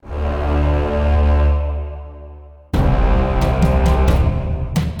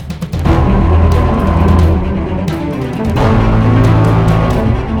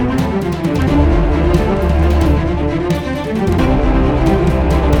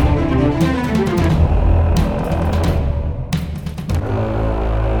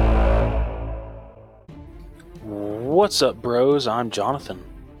What's up, bros? I'm Jonathan.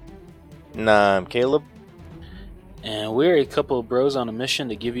 Nah, I'm Caleb. And we're a couple of bros on a mission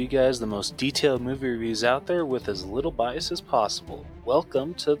to give you guys the most detailed movie reviews out there with as little bias as possible.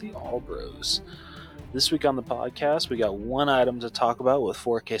 Welcome to the All Bros. This week on the podcast, we got one item to talk about with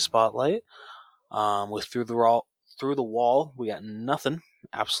 4K Spotlight. With Through the Wall, we got nothing.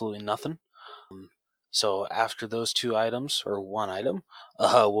 Absolutely nothing. So after those two items, or one item,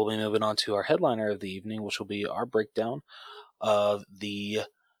 we'll be moving on to our headliner of the evening, which will be our breakdown of the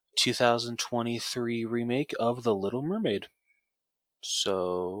 2023 remake of The Little Mermaid.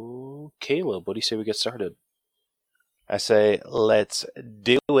 So, Caleb, what do you say we get started? I say, let's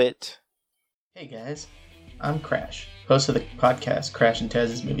do it. Hey guys, I'm Crash, host of the podcast Crash and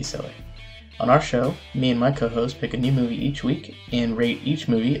Taz's Movie Cellar. On our show, me and my co-host pick a new movie each week and rate each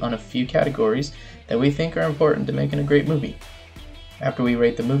movie on a few categories that we think are important to making a great movie. After we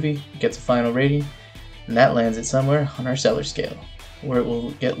rate the movie, it gets a final rating, and that lands it somewhere on our cellar scale, where it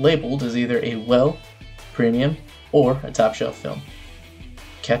will get labeled as either a well, premium, or a top shelf film.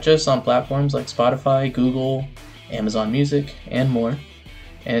 Catch us on platforms like Spotify, Google, Amazon Music, and more.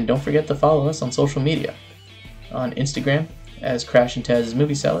 And don't forget to follow us on social media. On Instagram as Crash and Taz's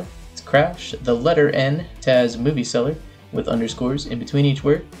Movie Cellar. It's Crash, the letter N, Taz Movie Cellar, with underscores in between each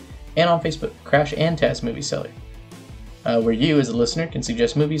word. And on Facebook, Crash and Taz Movie Cellar, where you as a listener can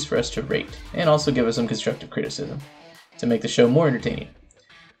suggest movies for us to rate, and also give us some constructive criticism to make the show more entertaining.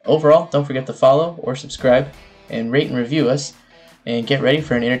 Overall, don't forget to follow or subscribe, and rate and review us, and get ready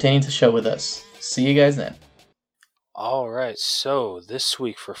for an entertaining show with us. See you guys then. Alright, so this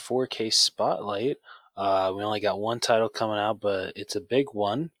week for 4K Spotlight, we only got one title coming out, but it's a big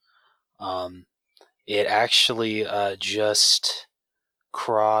one. It actually just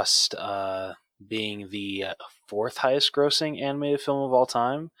crossed being the fourth highest grossing animated film of all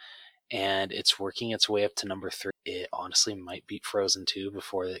time, and it's working its way up to number 3. It honestly might beat Frozen 2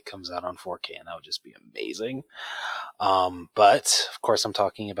 before it comes out on 4K, and that would just be amazing. But, of course, I'm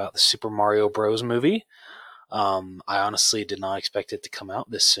talking about the Super Mario Bros. Movie. I honestly did not expect it to come out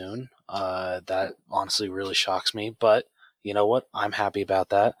this soon. That honestly really shocks me, but you know what? I'm happy about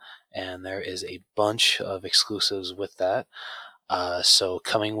that, and there is a bunch of exclusives with that. So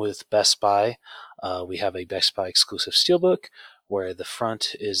coming with Best Buy, we have a Best Buy exclusive steelbook where the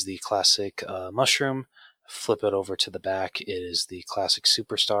front is the classic mushroom. Flip it over to the back, it is the classic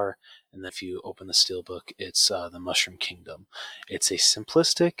superstar, and if you open the steelbook, it's the Mushroom Kingdom. It's a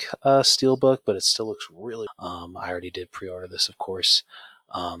simplistic steelbook, but it still looks really. I already did pre-order this, of course,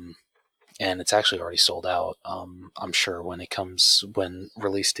 and it's actually already sold out. I'm sure when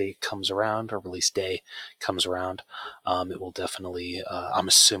release date comes around, or release day comes around, it will definitely. I'm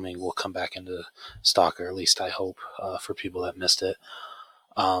assuming will come back into stock, or at least I hope for people that missed it.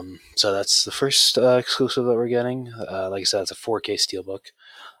 So that's the first exclusive that we're getting. Like I said, it's a 4K steelbook.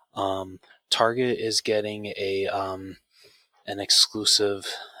 Target is getting an exclusive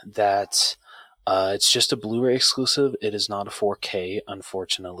that it's just a Blu-ray exclusive. It is not a 4K,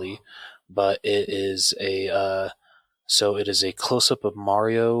 unfortunately, but it is a close-up of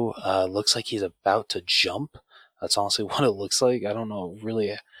Mario. Looks like he's about to jump. That's honestly what it looks like. I don't know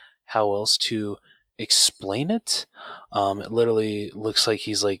really how else to explain it. It literally looks like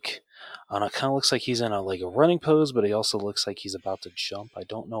he's like, I don't know, it kind of looks like he's in a running pose, but he also looks like he's about to jump. I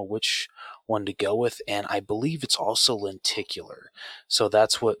don't know which one to go with, and I believe it's also lenticular, so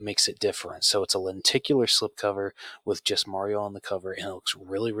that's what makes it different. So it's a lenticular slipcover with just Mario on the cover, and it looks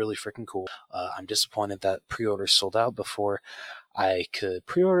really, really freaking cool. I'm disappointed that pre-order sold out before I could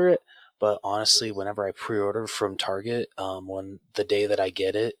pre-order it, but honestly, whenever I pre-order from Target, when the day that I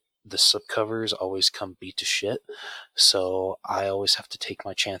get it, the slipcovers always come beat to shit, so I always have to take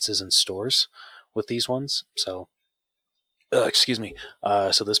my chances in stores with these ones. So, excuse me.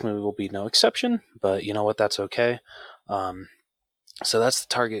 So this movie will be no exception, but you know what? That's okay. So that's the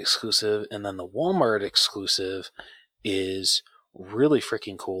Target exclusive, and then the Walmart exclusive is really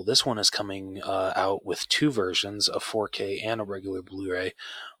freaking cool. This one is coming out with two versions, a 4K and a regular Blu-ray,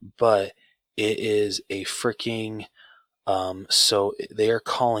 but it is a freaking so they are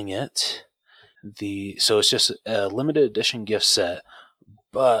calling it so it's just a limited edition gift set.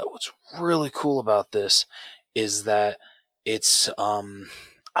 But what's really cool about this is that it's I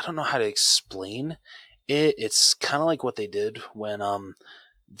don't know how to explain it. It's kind of like what they did when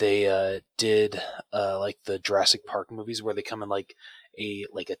they did like the Jurassic Park movies, where they come in like a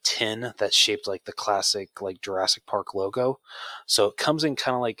tin that's shaped like the classic like Jurassic Park logo. So it comes in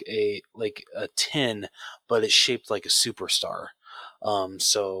kind of like a tin, but it's shaped like a superstar.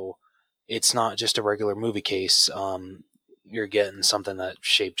 So it's not just a regular movie case. you're getting something that's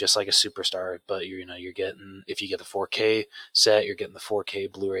shaped just like a superstar, but you're getting, if you get the 4K set, you're getting the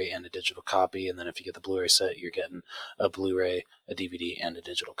 4K Blu-ray and a digital copy, and then if you get the Blu-ray set, you're getting a Blu-ray, a DVD, and a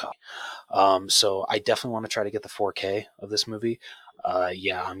digital copy. So I definitely want to try to get the 4K of this movie.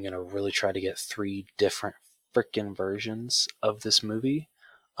 Yeah, I'm gonna really try to get 3 different freaking versions of this movie,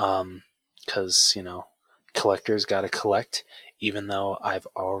 because collectors gotta collect. Even though I've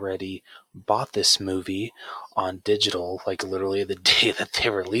already bought this movie on digital, like literally the day that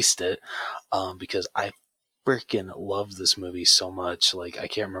they released it, because I freaking love this movie so much. Like I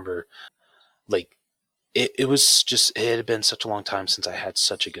can't remember, like it was just, it had been such a long time since I had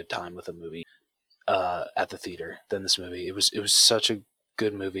such a good time with a movie at the theater than this movie. It was such a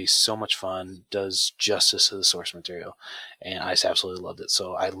good movie, so much fun, does justice to the source material, and I just absolutely loved it.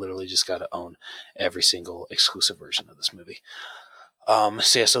 So I literally just got to own every single exclusive version of this movie.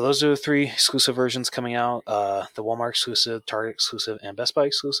 So those are the 3 exclusive versions coming out: the Walmart exclusive, Target exclusive, and Best Buy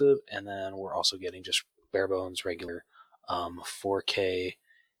exclusive. And then we're also getting just bare bones regular 4K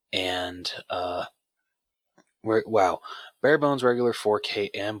and bare bones regular 4K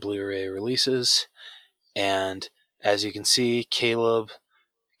and Blu-ray releases. And as you can see, Caleb,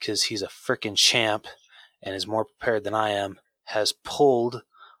 because he's a freaking champ and is more prepared than I am, has pulled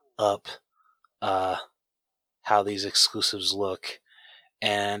up how these exclusives look.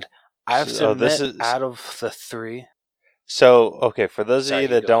 And I have to admit, out of the 3... So, okay, for those of you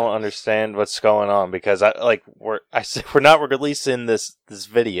that don't understand what's going on, because we're not releasing this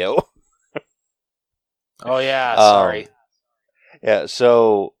video. Oh yeah, sorry. Yeah,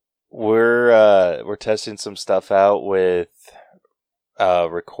 so we're testing some stuff out with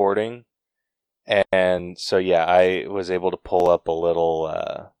recording, and so yeah, I was able to pull up a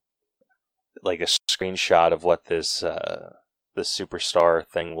little like a screenshot of what this superstar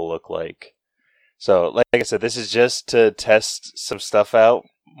thing will look like. So, like I said, this is just to test some stuff out,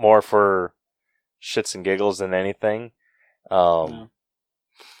 more for shits and giggles than anything. Yeah.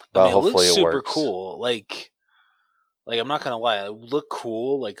 But it hopefully looks it super works. cool. Like I'm not gonna lie, it look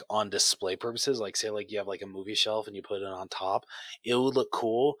cool like on display purposes. Like say like you have like a movie shelf and you put it on top, it would look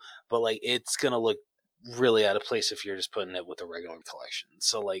cool. But like it's gonna look really out of place if you're just putting it with a regular collection.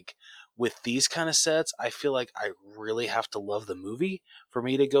 So like with these kind of sets, I feel like I really have to love the movie for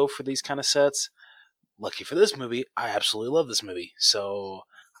me to go for these kind of sets. Lucky for this movie, I absolutely love this movie. So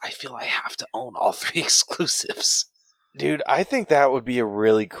I feel I have to own all 3 exclusives. Dude, I think that would be a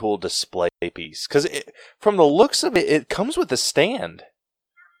really cool display piece. Because from the looks of it, it comes with a stand.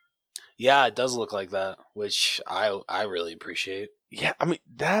 Yeah, it does look like that, which I really appreciate. Yeah, I mean,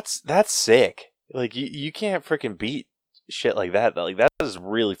 that's sick. Like, you can't freaking beat shit like that. Like, that is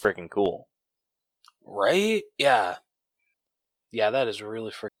really freaking cool. Right? Yeah. Yeah, that is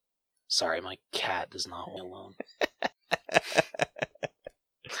really freaking... Sorry, my cat does not want me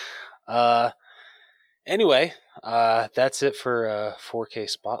alone. Anyway, that's it for 4K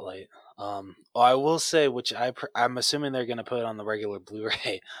Spotlight. I will say, which I'm assuming they're going to put on the regular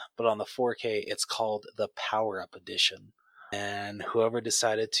Blu-ray, but on the 4K, it's called the Power Up Edition. And whoever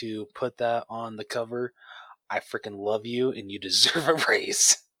decided to put that on the cover, I freaking love you, and you deserve a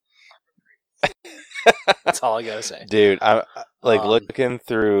raise. That's all I gotta say, dude. I'm looking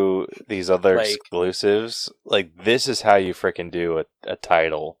through these other exclusives. Like, this is how you freaking do a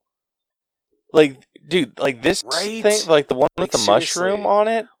title. Like, dude, like this thing, like the one with the mushroom on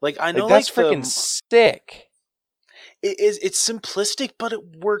it. Like, I know, that's freaking sick. It's simplistic, but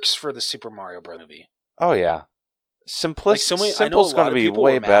it works for the Super Mario Bros. Movie. Oh yeah, simple's going to be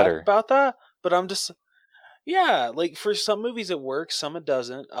way better about that. But I'm just, yeah, like for some movies it works, some it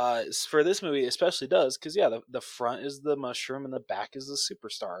doesn't. For this movie, it especially does, because yeah, the front is the mushroom and the back is the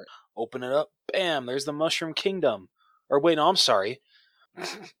superstar. Open it up, bam, there's the Mushroom Kingdom. Or wait, no, I'm sorry,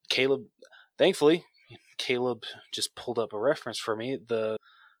 Caleb. Thankfully, Caleb just pulled up a reference for me. The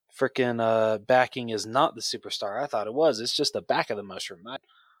frickin' backing is not the superstar I thought it was. It's just the back of the mushroom.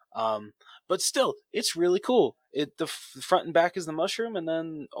 But still, it's really cool. The front and back is the mushroom, and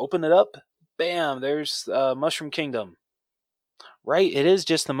then open it up, bam, there's Mushroom Kingdom. Right? It is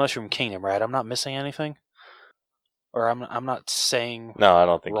just the Mushroom Kingdom, right? I'm not missing anything? Or I'm not saying no, I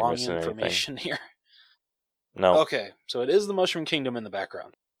don't think wrong you're missing information anything. Here. No. Okay, so it is the Mushroom Kingdom in the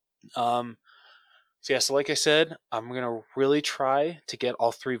background. So like I said, I'm going to really try to get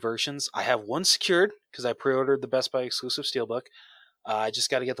all 3 versions. I have one secured because I pre-ordered the Best Buy exclusive Steelbook. I just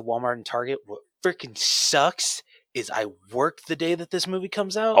got to get the Walmart and Target. What freaking sucks is I work the day that this movie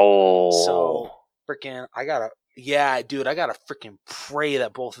comes out. Oh. So freaking, I got to freaking pray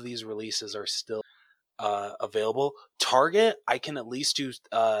that both of these releases are still available. Target, I can at least do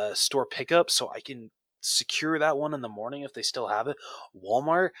store pickup, so I can secure that one in the morning if they still have it.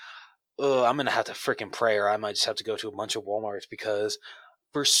 Walmart, I'm gonna have to freaking pray, or I might just have to go to a bunch of Walmarts because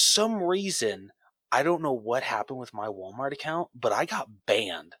for some reason I don't know what happened with my Walmart account, but I got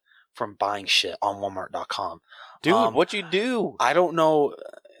banned from buying shit on Walmart.com. Dude, what'd you do? I don't know.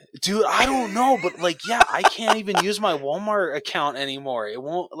 Dude, I don't know, but like, yeah, I can't even use my Walmart account anymore. It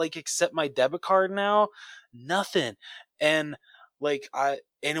won't like accept my debit card now. Nothing. And like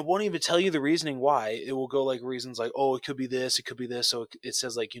and it won't even tell you the reasoning why. It will go like reasons like, oh, it could be this, it could be this. So it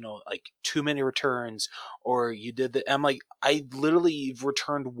says like, like too many returns, or you did the. I'm like, I literally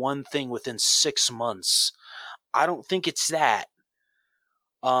returned one thing within 6 months. I don't think it's that.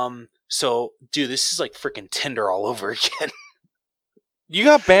 So dude, this is like freaking Tinder all over again. You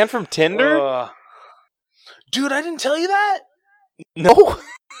got banned from Tinder? Dude, I didn't tell you that? No.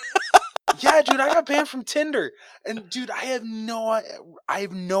 Yeah, dude, I got banned from Tinder. And dude, I have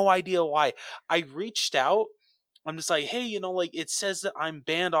no idea why. I reached out. I'm just like, hey, like it says that I'm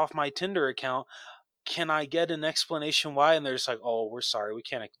banned off my Tinder account. Can I get an explanation why? And they're just like, oh, we're sorry, we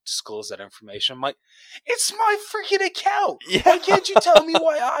can't disclose that information. I'm like, it's my freaking account. Yeah. Why can't you tell me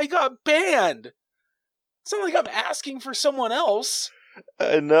why I got banned? It's not like I'm asking for someone else.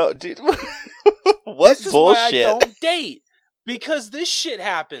 No, dude. What this is bullshit? Why I don't date, because this shit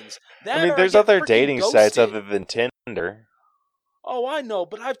happens. There's other dating sites other than Tinder. Oh, I know,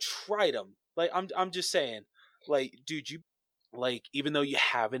 but I've tried them. Like, I'm just saying, like, dude, even though you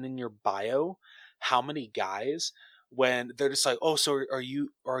have it in your bio, how many guys when they're just like, oh, so are you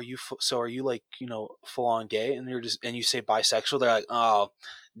like, full on gay, and and you say bisexual, they're like, oh,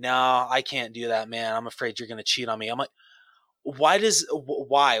 no, I can't do that, man. I'm afraid you're gonna cheat on me. I'm like, why do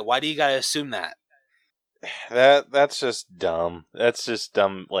you gotta assume that? That's just dumb. That's just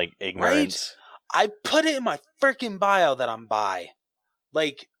dumb, like, ignorance. Right? I put it in my freaking bio that I'm bi.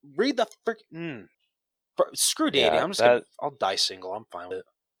 Like, read the freaking screw dating. Yeah, I'm just I'll die single. I'm fine with it.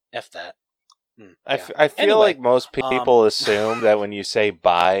 F that. I feel like most people assume that when you say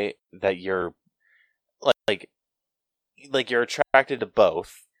bi that you're like you're attracted to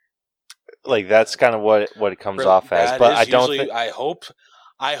both. Like, that's kind of what it comes off as, but I don't think.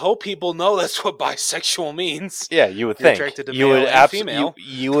 I hope people know that's what bisexual means. Yeah, you would You're think. attracted to you male would and female.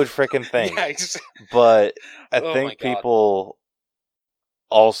 You would freaking think. Yeah, but I think people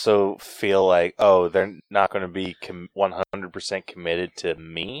also feel like, oh, they're not going to be 100% committed to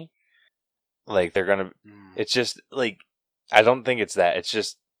me. Like, they're going to. It's just like, I don't think it's that. It's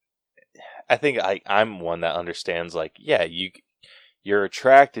just, I think I'm one that understands. Like, yeah, you're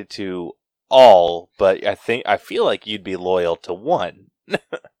attracted to all, but I feel like you'd be loyal to one.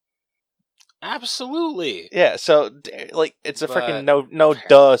 Absolutely. Yeah, so like, it's a freaking no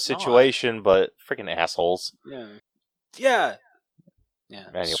duh situation, but freaking assholes. Yeah.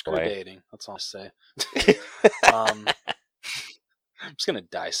 Anyway. Screw dating. That's all I say. I'm just gonna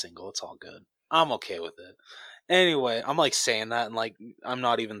die single. It's all good. I'm okay with it. Anyway, I'm like saying that, and like I'm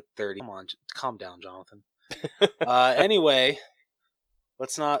not even 30. Come on, calm down, Jonathan. Anyway,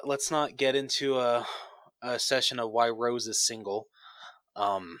 let's not get into a session of why Rose is single.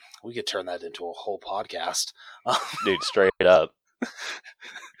 We could turn that into a whole podcast. Dude, straight up.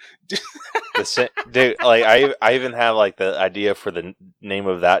 Dude, like, I even have like the idea for the name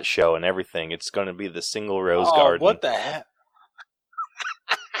of that show and everything. It's going to be the Single Rose Garden. What the heck?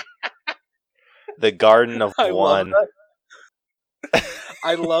 The Garden of One.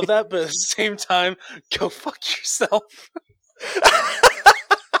 I love that, but at the same time, go fuck yourself.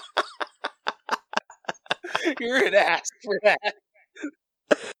 You're an ass for that.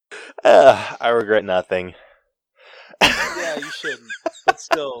 I regret nothing. Yeah, you shouldn't. But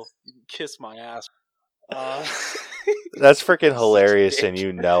still, kiss my ass. That's freaking hilarious, and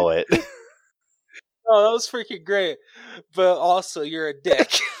you know it. Oh, that was freaking great. But also, you're a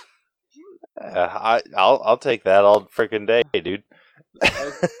dick. I'll take that all freaking day, dude.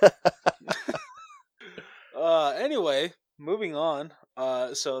 Anyway, moving on.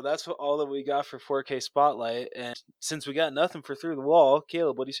 So that's all that we got for 4K Spotlight, and since we got nothing for Through the Wall,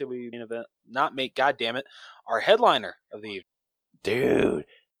 Caleb, what do you say we main event? Not make, goddammit, our headliner of the evening. Dude,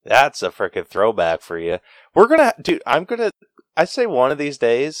 that's a freaking throwback for you. We're gonna, dude. I say one of these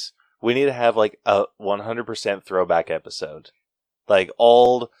days we need to have like a 100% throwback episode, like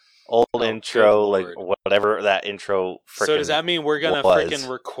old intro, like whatever that intro. So does that mean we're gonna freaking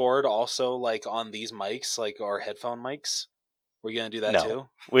record also like on these mics, like our headphone mics? We're gonna do that too?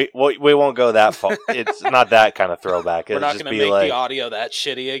 We won't go that far. It's not that kind of throwback. We're not gonna make the audio that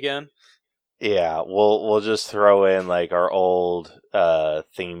shitty again. Yeah, we'll just throw in like our old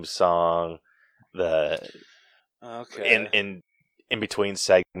theme song, in between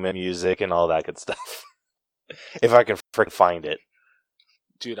segment music and all that good stuff. if I can freaking find it.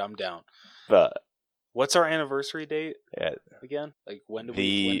 Dude, I'm down. But What's our anniversary date yeah, again? Like when did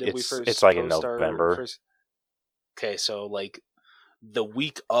we first it's like in post our November. first? Okay, so like the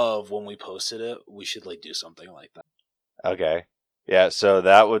week of when we posted it, we should like do something like that. Okay. Yeah, so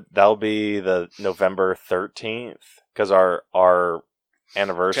that'll be the November 13th because our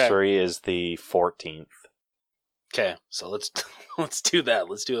anniversary is the 14th. Okay, so let's let's do that.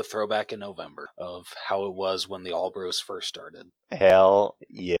 Let's do a throwback in November of how it was when the All Bros first started. Hell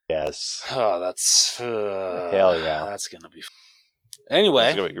yes. Oh, Hell yeah. that's gonna be. Anyway,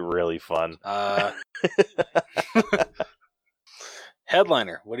 it's gonna be really fun.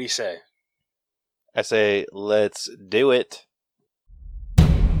 Headliner, what do you say? I say let's do it.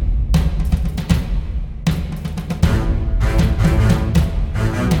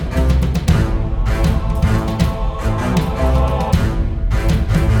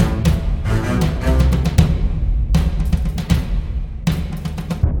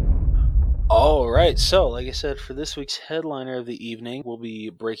 All right, so like I said, for this week's headliner of the evening, we'll be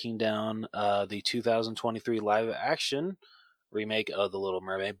breaking down the 2023 live-action remake of The Little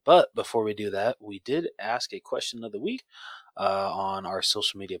Mermaid. But before we do that, we did ask a question of the week on our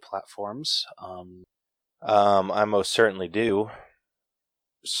social media platforms. I most certainly do.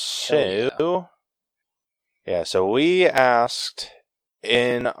 So yeah, so we asked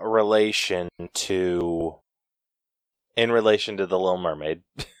in relation to The Little Mermaid.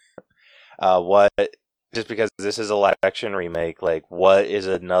 What, just because this is a live action remake, like what is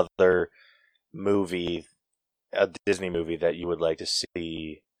another movie, a Disney movie that you would like to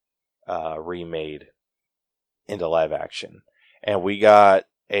see remade into live action? And we got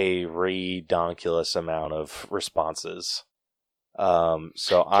a redonkulous amount of responses.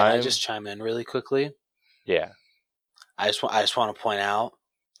 So Can I just chime in really quickly? Yeah. I just want to point out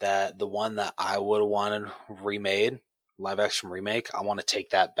that the one that I would have wanted remade, live action remake, I want to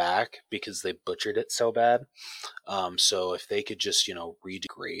take that back because they butchered it so bad. So if they could just redo,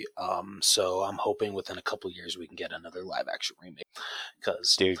 great. So I'm hoping within a couple years we can get another live action remake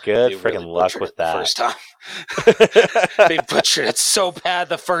because dude, good freaking really luck with that. First time they butchered it so bad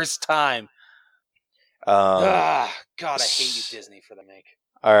the first time. God, I hate you, Disney, for the make.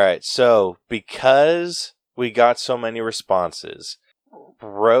 All right, so because we got so many responses,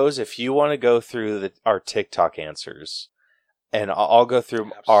 Rose, if you want to go through our TikTok answers, and I'll go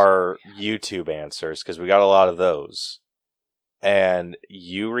through our YouTube answers because we got a lot of those, and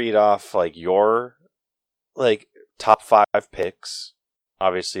you read off like your top 5 picks.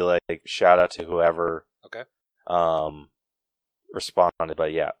 Obviously, like shout out to whoever responded,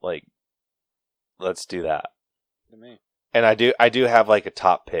 but yeah, like let's do that. To me. And I do have like a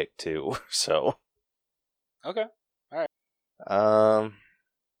top pick too, so okay, all right.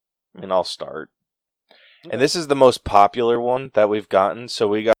 And I'll start. Okay. And this is the most popular one that we've gotten. So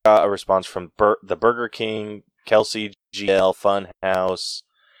we got a response from the Burger King, Kelsey GL, Funhouse,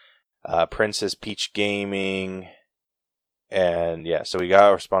 Princess Peach Gaming, and yeah. So we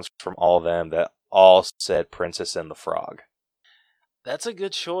got a response from all of them that all said Princess and the Frog. That's a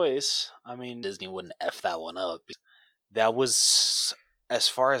good choice. I mean, Disney wouldn't F that one up. That was, as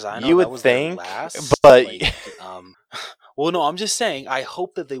far as I know, you would that was think, their last. But well, no, I'm just saying. I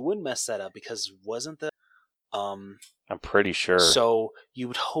hope that they wouldn't mess that up because wasn't the I'm pretty sure. So you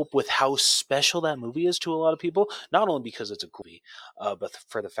would hope, with how special that movie is to a lot of people, not only because it's a movie, but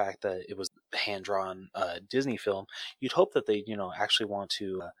for the fact that it was a hand-drawn Disney film, you'd hope that they, actually want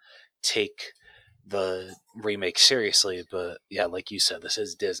to take the remake seriously. But yeah, like you said, this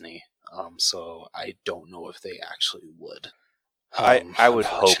is Disney, so I don't know if they actually would. I would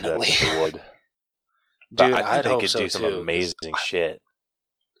hope that they would. But dude, I think they could do some amazing shit.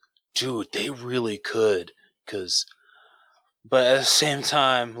 Dude, they really could. But at the same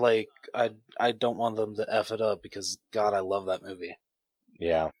time, like I don't want them to F it up because God, I love that movie.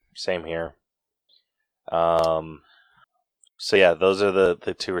 Yeah, same here. So yeah, those are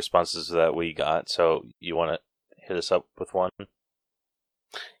the 2 responses that we got. So you want to hit us up with one?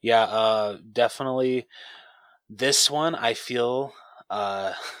 Yeah, definitely. This one I feel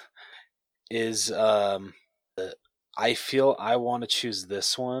is I feel I want to choose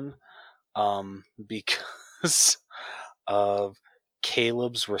this one because of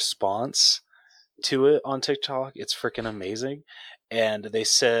Caleb's response to it on TikTok. It's freaking amazing. And they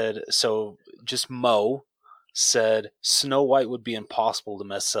said, so just Mo said Snow White would be impossible to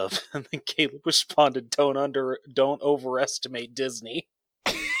mess up, and then Caleb responded, don't overestimate Disney.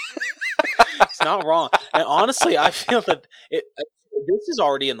 It's not wrong. And honestly, I feel that this is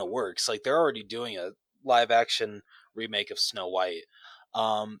already in the works. Like, they're already doing a live action remake of Snow White.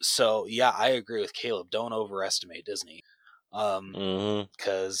 So yeah, I agree with Caleb. Don't overestimate Disney. Mm-hmm.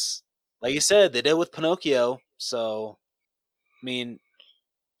 Because like you said, they did with Pinocchio. So I mean,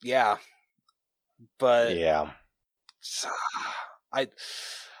 yeah, but Yeah. I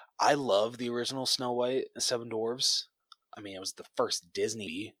I love the original Snow White and Seven Dwarfs. I mean, it was the first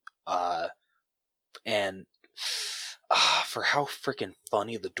Disney, and for how freaking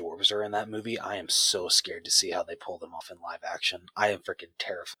funny the dwarves are in that movie, I am so scared to see how they pull them off in live action. I am freaking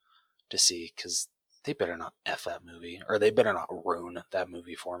terrified to see because they better not f that movie, or they better not ruin that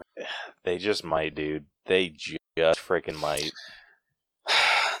movie for me. They just might, dude. They just freaking might.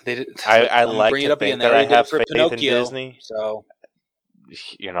 They did. I I'm gonna like bring it to up again. think They that I already did have it for faith in Pinocchio, Disney. so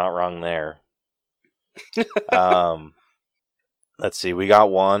You're not wrong there. um, let's see. We got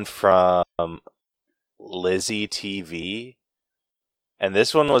one from Lizzie TV, and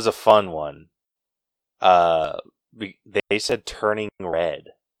this one was a fun one. They said Turning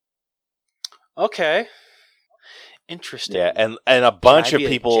Red. okay, interesting. Yeah, and a Can bunch I of be a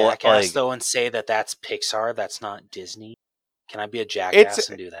people jackass like though and say that that's Pixar? That's not Disney. Can I be a it's jackass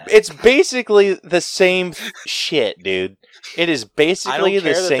and do that? it's basically the same shit, dude. It is I don't basically the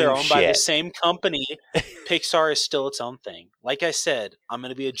care that they're same owned by the shit. same company. Pixar is still its own thing. Like I said, I'm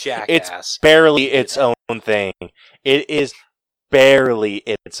going to be a It's jackass. barely and do its that. own thing. It is barely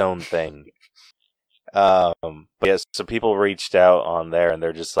its own thing. But yes, so people reached out on there, and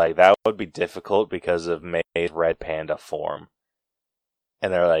they're just like, that would be difficult because of May's red panda form.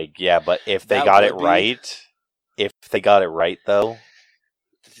 And they're like, yeah, but if they That got it would be. right, though,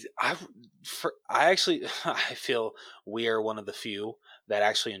 I actually I feel we are one of the few that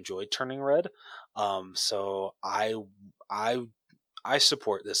actually enjoyed Turning Red. So I I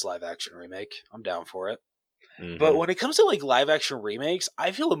support this live action remake. I'm down for it. But when it comes to like live action remakes,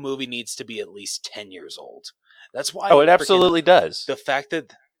 I feel a movie needs to be at least 10 years old. That's why it absolutely does. the fact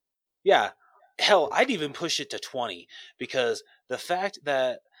that yeah, hell, I'd even push it to 20 because the fact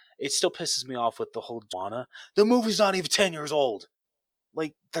that it still pisses me off with the whole Moana. The movie's not even 10 years old.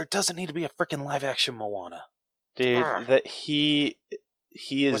 Like there doesn't need to be a freaking live action Moana. Dude, Ugh. that he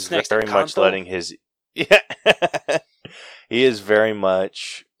is What's next? very much Encanto? letting his yeah, he is very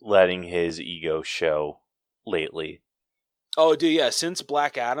much letting his ego show lately. Oh, dude, yeah. Since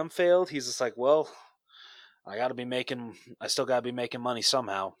Black Adam failed, he's just like, well, I still gotta be making money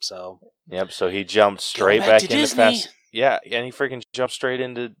somehow. So Yep, so he jumped going straight back to back into Disney. Fast. Yeah, and he freaking jumped straight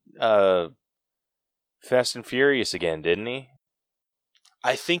into Fast and Furious again, didn't he?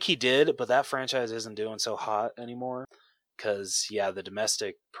 I think he did, but that franchise isn't doing so hot anymore. Because yeah, the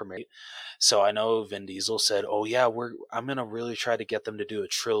domestic premiere. So I know Vin Diesel said, "Oh yeah, I'm gonna really try to get them to do a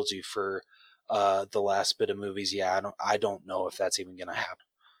trilogy for the last bit of movies." Yeah, I don't know if that's even gonna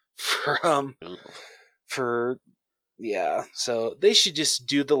happen for yeah. So they should just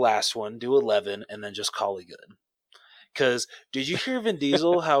do the last one, do 11, and then just call it good. Because did you hear Vin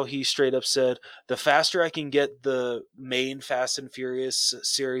Diesel how he straight up said, "The faster I can get the main Fast and Furious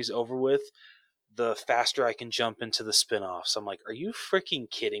series over with, the faster I can jump into the spin-offs." I'm like, are you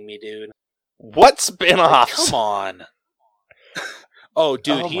freaking kidding me, dude? What Like, spin-offs? come on. Oh,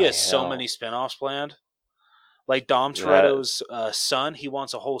 dude, Oh he my has so hell. many spin-offs planned. Like Dom That- Toretto's son, he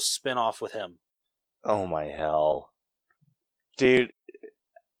wants a whole spin-off with him. Oh my hell. Dude,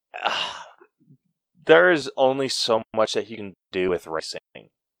 there is only so much that you can do with racing.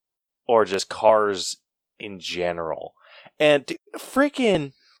 Or just cars in general. And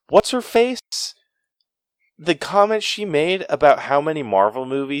freaking, what's her face? The comment she made about how many Marvel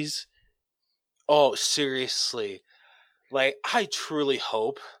movies. Oh, seriously. Like, I truly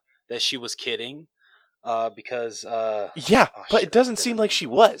hope that she was kidding. Because Yeah, oh, but shit, it doesn't I forget seem her like name. she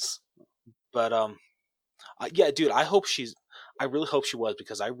was. But yeah, dude, I really hope she was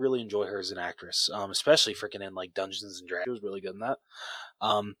because I really enjoy her as an actress, especially freaking in like Dungeons and Dragons. She was really good in that.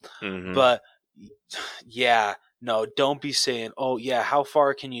 But yeah, no, don't be saying, "Oh yeah, how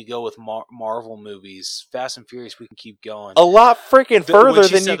far can you go with Marvel movies? Fast and Furious, we can keep going." A lot freaking further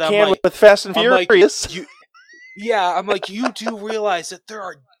than you that, can with Fast and I'm like, Furious. I'm like, you do realize that there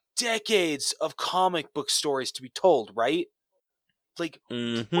are decades of comic book stories to be told, right? Like,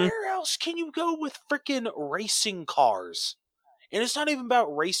 where else can you go with freaking racing cars? And it's not even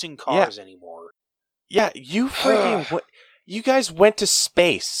about racing cars anymore. Yeah, you freaking you guys went to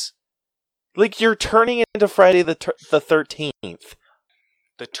space. Like, you're turning into Friday the 13th.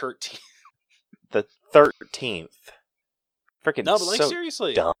 The 13th. The 13th. Freaking No, but like so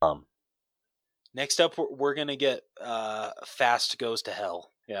seriously. dumb. Next up, we're gonna get Fast Goes to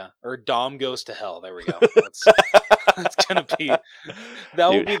Hell. Yeah, or Dom Goes to Hell. There we go. That's gonna be. That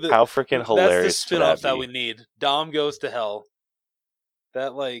will be how freaking hilarious. That's the spinoff that we need. Dom Goes to Hell.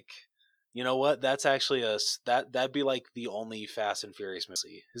 That like, you know what? That's actually that'd be like the only Fast and Furious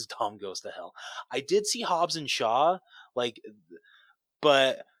movie. His Dom goes to hell. I did see Hobbs and Shaw, like,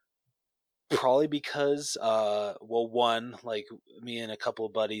 but probably because well, one, like, me and a couple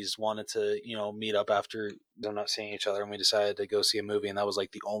of buddies wanted to meet up after they're not seeing each other, and we decided to go see a movie, and that was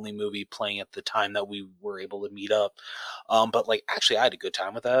like the only movie playing at the time that we were able to meet up. But like, actually, I had a good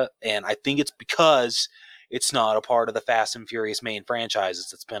time with that, and I think it's because it's not a part of the Fast and Furious main franchise.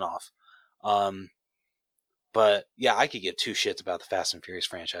 It's a spinoff. But yeah, I could give two shits about the Fast and Furious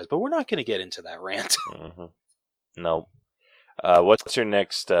franchise, but we're not going to get into that rant. Mm-hmm. No. What's your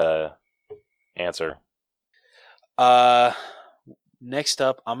next answer? Next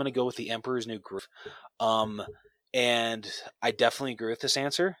up, I'm gonna go with the Emperor's New Groove. And I definitely agree with this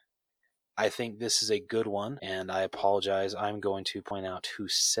answer. I think this is a good one, and I apologize. I'm going to point out who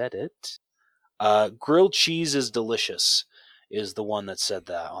said it. Grilled cheese is delicious is the one that said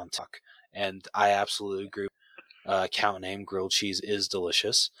that on talk, and I absolutely agree. Count name grilled cheese is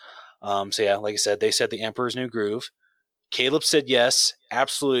delicious. So yeah, like I said, they said the Emperor's New Groove. Caleb said yes,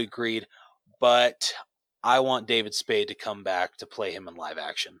 absolutely agreed, but I want David Spade to come back to play him in live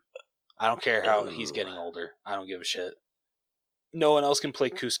action. I don't care how he's getting older. I don't give a shit. No one else can play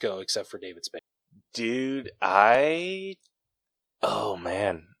Cusco except for David Spade. Dude, oh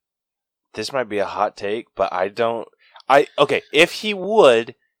man. This might be a hot take, but okay, if he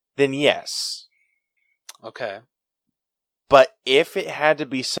would, then yes. Okay. But if it had to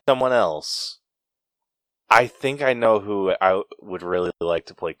be someone else, I think I know who I would really like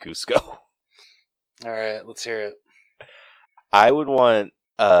to play Cusco. All right, let's hear it. I would want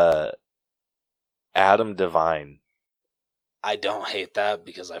Adam Devine. I don't hate that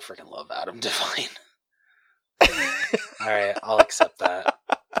because I freaking love Adam Devine. All right, I'll accept that.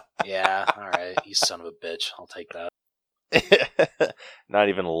 Yeah, all right, you son of a bitch. I'll take that. Not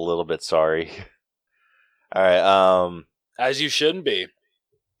even a little bit sorry. All right, as you shouldn't be.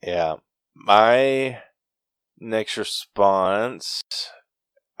 Yeah. My next response,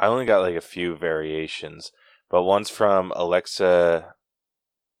 I only got like a few variations, but one's from Alexa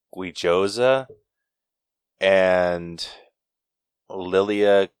Guijosa and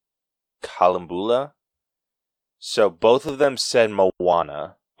Lilia Kalambula. So both of them said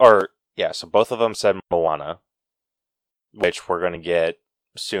Moana. So both of them said Moana, which we're going to get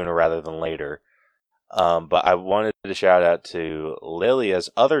sooner rather than later. But I wanted to shout out to Lilia's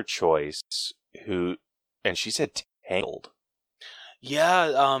other choice, and she said Tangled.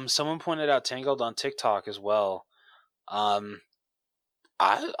 Yeah, someone pointed out Tangled on TikTok as well. I'd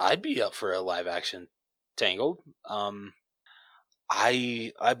be up for a live action Tangled.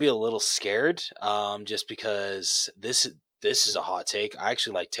 I'd be a little scared, just because this is a hot take. I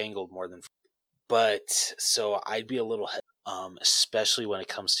actually like Tangled more than, but so I'd be a little, especially when it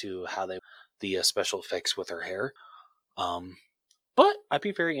comes to how the special effects with her hair. But I'd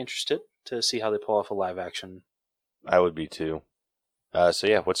be very interested to see how they pull off a live action. I would be too. So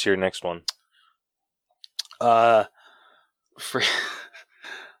yeah, what's your next one? Tyler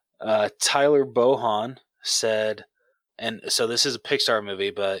Bohan said, and so this is a Pixar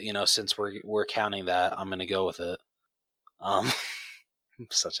movie, but since we're counting that, I'm gonna go with it. I'm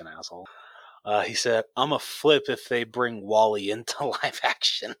such an asshole. He said, "I'm a flip if they bring Wall-E into live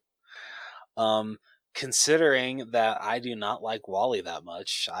action." Considering that I do not like Wall-E that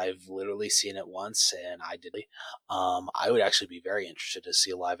much, I've literally seen it once, and I did. I would actually be very interested to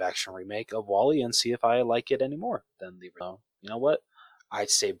see a live action remake of Wall-E and see if I like it any more than the original. You know what? I'd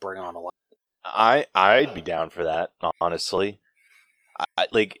say bring on a live. I'd be down for that, honestly.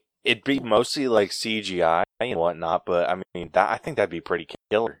 Like, it'd be mostly like CGI and whatnot, but I mean, I think that'd be pretty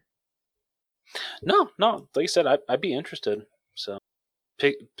killer. No, like I said, I'd be interested. So,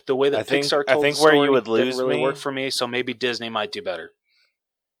 the way that Pixar told I think the story where you would lose didn't really me work for me, so maybe Disney might do better.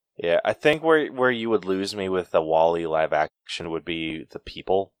 Yeah, I think where you would lose me with the Wall-E live action would be the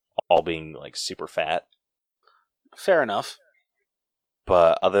people all being like super fat. Fair enough.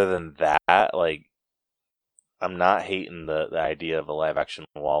 But other than that, like, I'm not hating the idea of a live action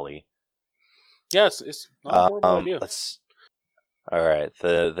Wall-E. Yeah, it's not a horrible idea. All right,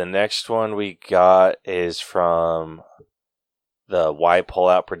 the next one we got is from the Y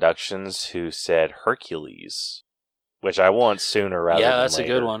Pullout Productions, who said Hercules, which I want sooner rather than later. Yeah, that's a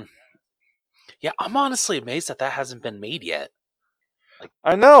good one. Yeah, I'm honestly amazed that hasn't been made yet. Like,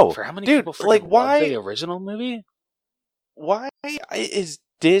 I know, for how many dude, people like, why love the original movie? Why is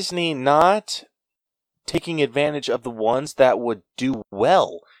Disney not taking advantage of the ones that would do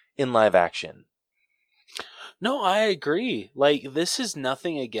well in live action? No, I agree. Like, this is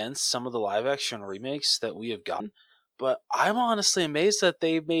nothing against some of the live action remakes that we have gotten, but I'm honestly amazed that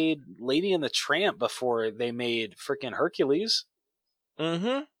they made Lady and the Tramp before they made freaking Hercules.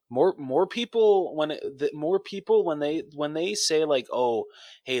 Mm-hmm. More people when they say like, oh,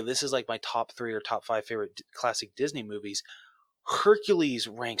 hey, this is like my top 3 or top 5 favorite classic Disney movies. Hercules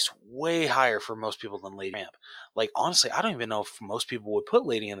ranks way higher for most people than Lady and the Tramp. Like honestly, I don't even know if most people would put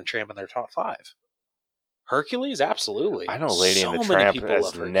Lady and the Tramp in their top 5. Hercules, absolutely. I know Lady and the So many Tramp people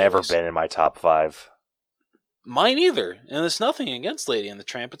has love never Hercules. been in my top 5. Mine either, and it's nothing against Lady and the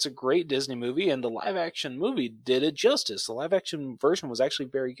Tramp. It's a great Disney movie, and the live action movie did it justice. The live action version was actually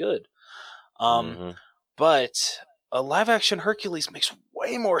very good. Mm-hmm. But a live action Hercules makes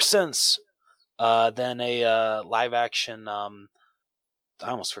way more sense than a live action. I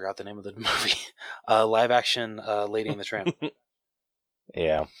almost forgot the name of the movie. Live action Lady and the Tramp.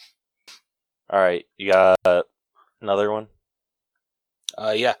 Yeah. All right, you got another one?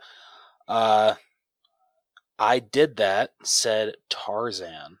 Yeah. I did that, said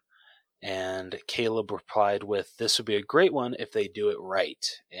Tarzan. And Caleb replied with, "This would be a great one if they do it right."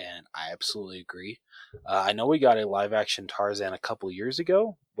 And I absolutely agree. I know we got a live action Tarzan a couple years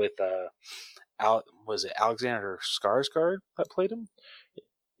ago with, was it Alexander Skarsgård that played him?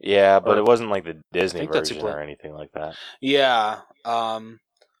 Yeah, but Or it wasn't like the I Disney think that's who version played. or anything like that. Yeah.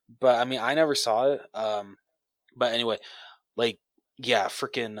 But I mean, I never saw it. But anyway, like, yeah,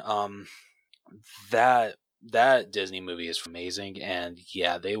 freaking, that that Disney movie is amazing, and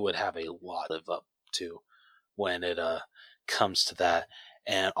yeah, they would have a lot of up to when it comes to that.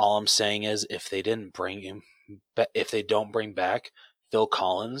 And all I'm saying is, if they didn't bring him, if they don't bring back Phil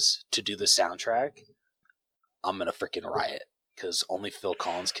Collins to do the soundtrack, I'm gonna freaking riot because only Phil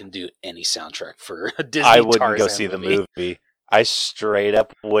Collins can do any soundtrack for a I Disney wouldn't go Tarzan see the movie. movie. I straight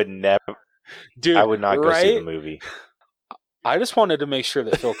up would never. I Dude, would not go see the right? movie. I just wanted to make sure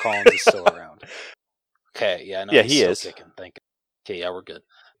that Phil Collins is still around. Okay, yeah, no, Yeah, he's he still is. kicking. Thank you. Okay, yeah, we're good.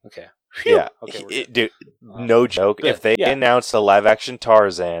 Okay. Phew. Yeah, Okay, we're good. dude, no joke. If But they yeah, announced a live action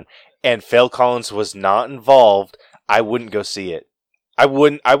Tarzan and Phil Collins was not involved, I wouldn't go see it. I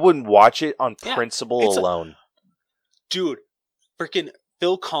wouldn't watch it on yeah, principle it's a alone. dude. Freaking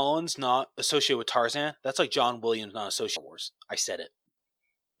Phil Collins not associated with Tarzan. That's like John Williams not associated with Wars. I said it.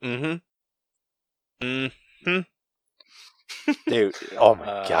 Mm-hmm. Mm-hmm. Dude, oh my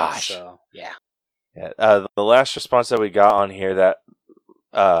gosh. So yeah. Yeah, the last response that we got on here that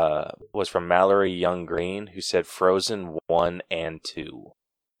was from Mallory Young Green, who said Frozen 1 and 2,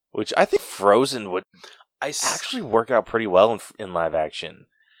 which I think Frozen would actually work out pretty well in live action.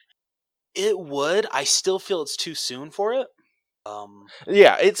 It would. I still feel it's too soon for it.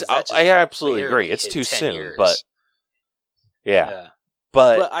 Yeah, it's. 'Cause that just I absolutely agree. barely It's hit too 10 soon, years. but yeah, Yeah.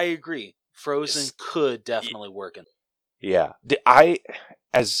 but But I agree. Frozen could definitely work in. yeah,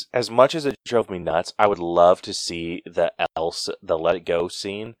 as much as it drove me nuts, I would love to see the Let It Go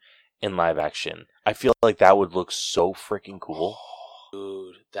scene in live action. I feel like that would look so freaking cool.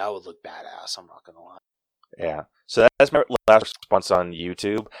 Dude, that would look badass. I'm not gonna lie. Yeah. So that's my last response on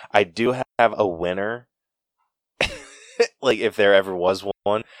YouTube. I do have a winner. Like if there ever was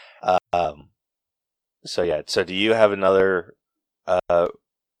one. So yeah. So do you have another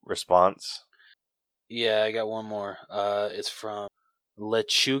response? Yeah, I got one more. It's from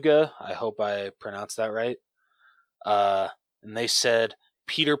Lechuga. I hope I pronounced that right. And they said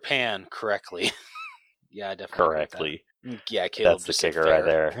Peter Pan correctly. Yeah, I definitely Correctly. agree with that. Yeah, Caleb That's the just said kicker right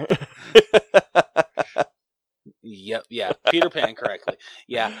fair. there. Yep, yeah, Peter Pan correctly.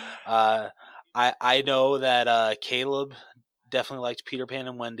 Yeah, I know that Caleb definitely liked Peter Pan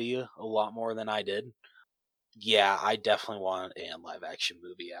and Wendy a lot more than I did. Yeah, I definitely want a live action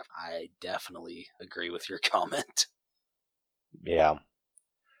movie. I definitely agree with your comment. Yeah.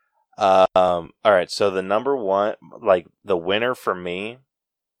 All right. So the number one, like the winner for me,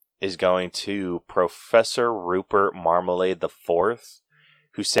 is going to Professor Rupert Marmalade the Fourth,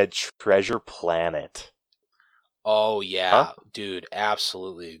 who said Treasure Planet. Oh yeah, Huh? dude,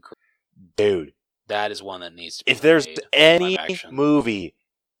 absolutely agree. Dude, That is one that needs to be if there's made any live action. movie,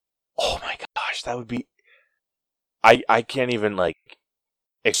 oh my gosh, that would be. I can't even like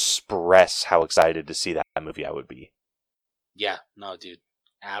express how excited to see that movie I would be. Yeah, no, dude,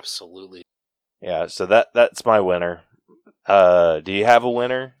 absolutely. Yeah, so that's my winner. Do you have a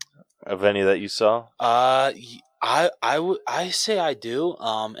winner of any that you saw? I say I do.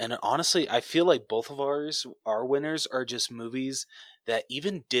 And honestly, I feel like both of our winners are just movies that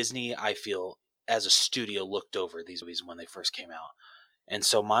even Disney, I feel, as a studio, looked over these movies when they first came out. And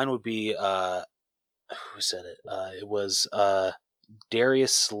so mine would be who said it? It was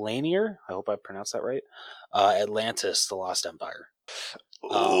Darius Lanier. I hope I pronounced that right. Atlantis: The Lost Empire.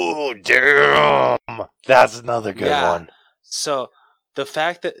 Ooh, damn! That's another good one. So the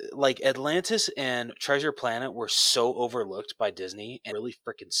fact that like Atlantis and Treasure Planet were so overlooked by Disney and really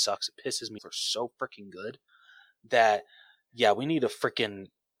freaking sucks. It pisses me. They're so freaking good that we need a freaking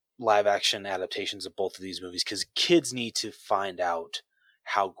live action adaptations of both of these movies because kids need to find out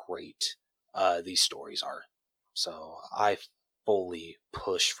how great these stories are. So I fully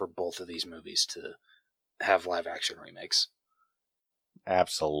push for both of these movies to have live action remakes.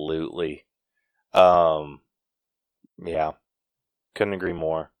 Absolutely. Yeah. Couldn't agree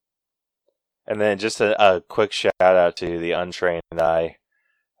more. And then just a quick shout out to the Untrained Eye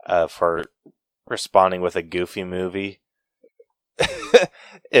for responding with a goofy movie.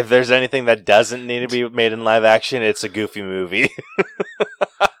 If there's anything that doesn't need to be made in live action, it's a goofy movie.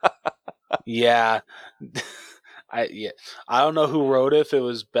 Yeah. I don't know who wrote it, if it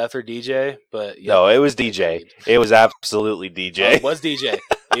was Beth or DJ, but no, it was DJ. It was absolutely DJ. Oh, it was DJ.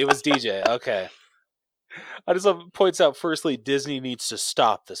 It was DJ. Okay. I just love it points out, firstly, Disney needs to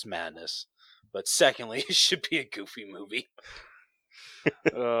stop this madness. But secondly, it should be a goofy movie.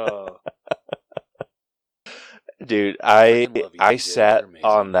 Dude, I sat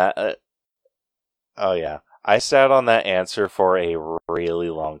on that. Oh yeah, I sat on that answer for a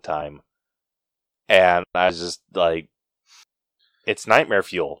really long time, and I was just like, it's nightmare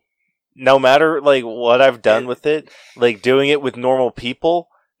fuel. No matter like what I've done with it, like doing it with normal people,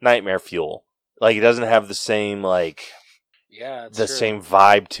 nightmare fuel. Like it doesn't have the same same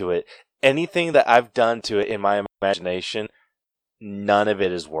vibe to it. Anything that I've done to it in my imagination, none of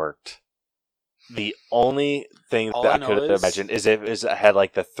it has worked. The only thing that I could imagine is if it had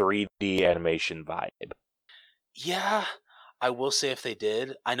like the 3D animation vibe. Yeah, I will say if they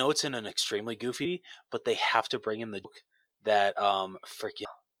did, I know it's in an extremely goofy, but they have to bring in the joke that freaking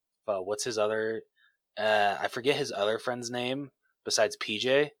what's his other I forget his other friend's name besides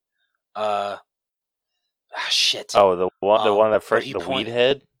PJ. Shit. Oh, the one that first the weed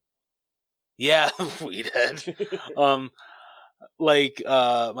head. Yeah, weed head. Like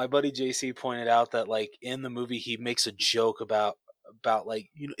my buddy JC pointed out that like in the movie he makes a joke about like,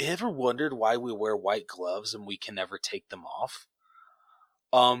 you ever wondered why we wear white gloves and we can never take them off?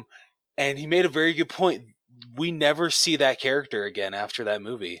 And he made a very good point. We never see that character again after that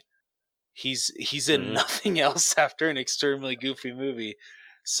movie. He's in nothing else after an extremely goofy movie.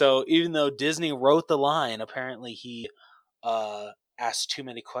 So even though Disney wrote the line, apparently he asked too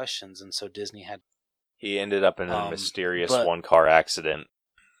many questions, and so Disney had. He ended up in a mysterious one-car accident.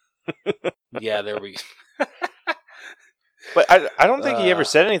 Yeah, there we go. But I don't think he ever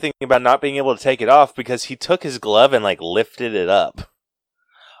said anything about not being able to take it off because he took his glove and like lifted it up.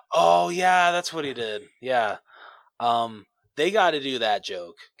 Oh yeah, that's what he did. Yeah, they got to do that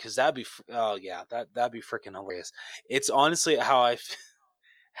joke because that'd be that'd be freaking hilarious. It's honestly how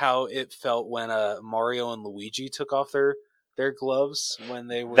it felt when Mario and Luigi took off their gloves when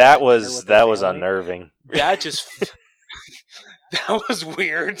they were. That was unnerving. That just that was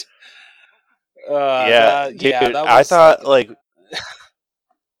weird. Dude, I thought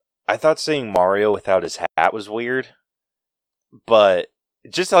I thought seeing Mario without his hat was weird, but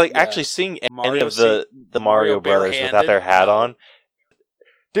just like actually seeing any of the Mario brothers without their hat on,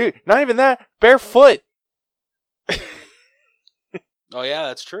 dude, not even that, barefoot. Oh yeah,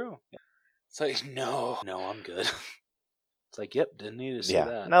 that's true. It's like no, I'm good. It's like, yep, didn't need to see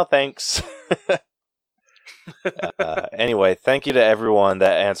that. No thanks. Anyway, thank you to everyone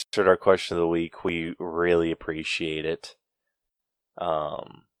that answered our question of the week. We really appreciate it.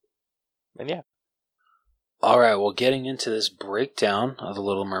 And yeah. All right, well, getting into this breakdown of The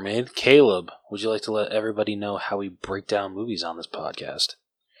Little Mermaid, Caleb, would you like to let everybody know how we break down movies on this podcast?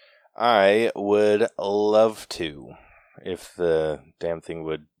 I would love to, if the damn thing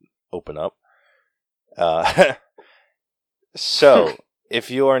would open up. So,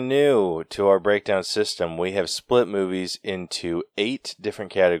 if you are new to our breakdown system, we have split movies into 8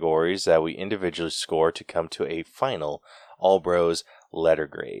 different categories that we individually score to come to a final All Bros letter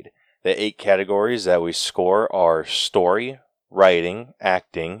grade. The 8 categories that we score are story, writing,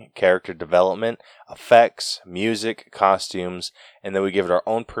 acting, character development, effects, music, costumes, and then we give it our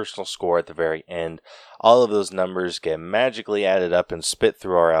own personal score at the very end. All of those numbers get magically added up and spit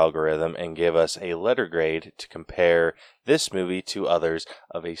through our algorithm and give us a letter grade to compare this movie to others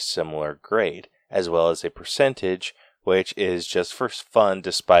of a similar grade, as well as a percentage, which is just for fun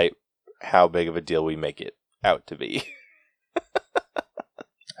despite how big of a deal we make it out to be.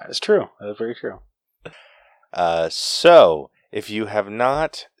 That is true. That is very true. So, if you have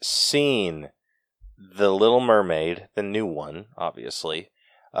not seen The Little Mermaid, the new one, obviously,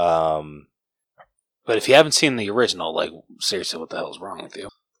 But if you haven't seen the original, like, seriously, what the hell is wrong with you?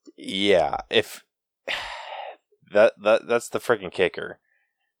 Yeah, if that's the freaking kicker.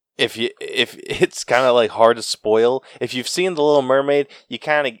 If it's kind of like hard to spoil. If you've seen The Little Mermaid, you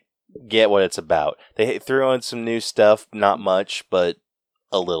kind of get what it's about. They threw in some new stuff, not much, but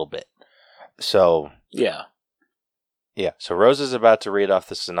a little bit. So Yeah. So Rose is about to read off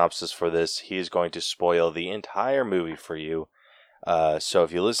the synopsis for this. He is going to spoil the entire movie for you. So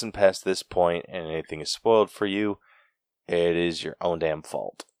if you listen past this point and anything is spoiled for you, it is your own damn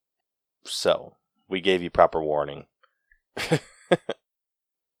fault. So, we gave you proper warning.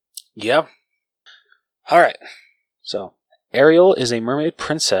 Yep. Alright. So, Ariel is a mermaid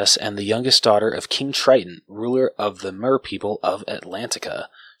princess and the youngest daughter of King Triton, ruler of the mer people of Atlantica.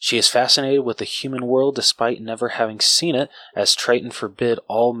 She is fascinated with the human world despite never having seen it, as Triton forbid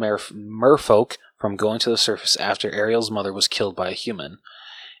all merfolk from going to the surface after Ariel's mother was killed by a human.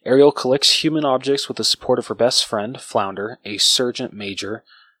 Ariel collects human objects with the support of her best friend, Flounder, a sergeant major,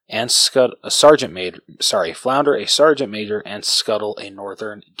 and Flounder, a sergeant major, and Scuttle, a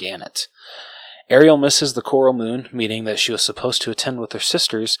northern gannet. Ariel misses the coral moon meeting that she was supposed to attend with her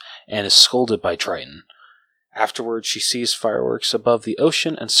sisters, and is scolded by Triton. Afterwards, she sees fireworks above the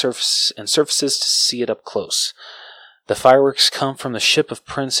ocean and surfaces to see it up close. The fireworks come from the ship of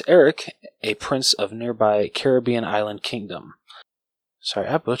Prince Eric, a prince of nearby Caribbean island kingdom. Sorry,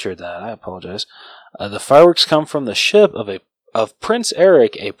 I butchered that. I apologize. The fireworks come from the ship of Prince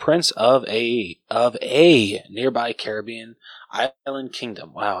Eric, a prince of a nearby Caribbean island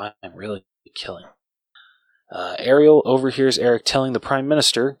kingdom. Wow, I'm really killing. Ariel overhears Eric telling the Prime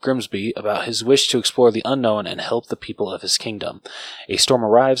Minister, Grimsby, about his wish to explore the unknown and help the people of his kingdom. A storm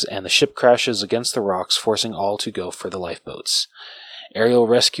arrives, and the ship crashes against the rocks, forcing all to go for the lifeboats. Ariel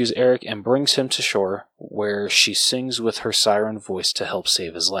rescues Eric and brings him to shore, where she sings with her siren voice to help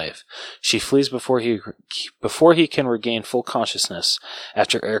save his life. She flees before he can regain full consciousness.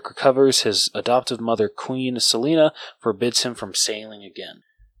 After Eric recovers, his adoptive mother, Queen Selena, forbids him from sailing again.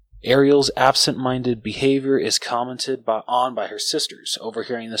 Ariel's absent-minded behavior is commented on by her sisters.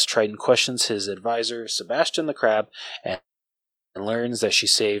 Overhearing this, Triton questions his advisor, Sebastian the Crab, and learns that she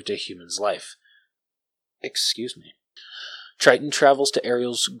saved a human's life. Excuse me. Triton travels to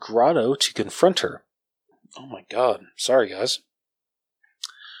Ariel's grotto to confront her. Oh my god. Sorry, guys.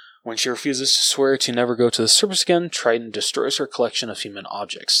 When she refuses to swear to never go to the surface again, Triton destroys her collection of human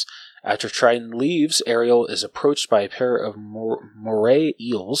objects. After Triton leaves, Ariel is approached by a pair of moray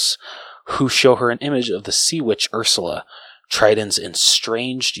eels who show her an image of the sea witch Ursula, Triton's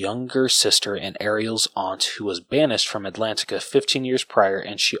estranged younger sister and Ariel's aunt, who was banished from Atlantica 15 years prior,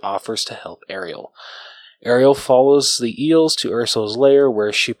 and she offers to help Ariel. Ariel follows the eels to Ursula's lair,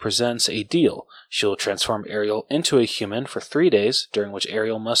 where she presents a deal. She will transform Ariel into a human for 3 days, during which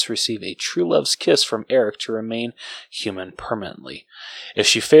Ariel must receive a true love's kiss from Eric to remain human permanently. If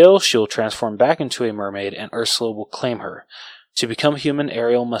she fails, she will transform back into a mermaid, and Ursula will claim her. To become human,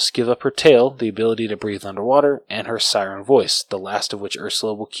 Ariel must give up her tail, the ability to breathe underwater, and her siren voice, the last of which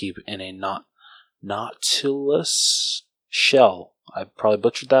Ursula will keep in a nautilus shell. I probably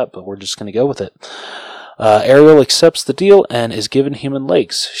butchered that, but we're just going to go with it. Ariel accepts the deal and is given human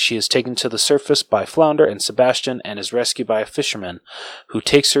legs. She is taken to the surface by Flounder and Sebastian and is rescued by a fisherman, who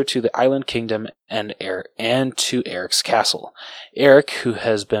takes her to the island kingdom and to Eric's castle. Eric, who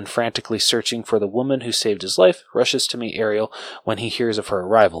has been frantically searching for the woman who saved his life, rushes to meet Ariel when he hears of her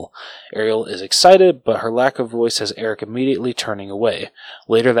arrival. Ariel is excited, but her lack of voice has Eric immediately turning away.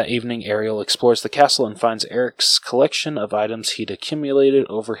 Later that evening, Ariel explores the castle and finds Eric's collection of items he'd accumulated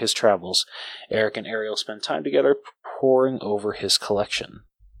over his travels. Eric and Ariel spend time together poring over his collection.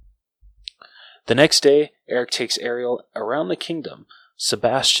 The next day, Eric takes Ariel around the kingdom.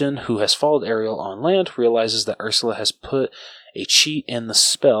 Sebastian, who has followed Ariel on land, realizes that Ursula has put a cheat in the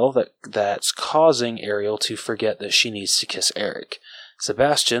spell that's causing Ariel to forget that she needs to kiss Eric.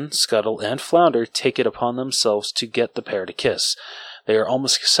 Sebastian, Scuttle, and Flounder take it upon themselves to get the pair to kiss. They are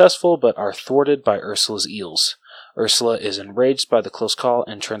almost successful, but are thwarted by Ursula's eels. Ursula is enraged by the close call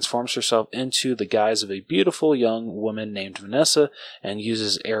and transforms herself into the guise of a beautiful young woman named Vanessa and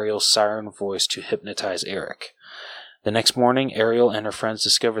uses Ariel's siren voice to hypnotize Eric. The next morning, Ariel and her friends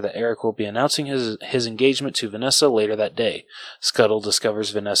discover that Eric will be announcing his engagement to Vanessa later that day. Scuttle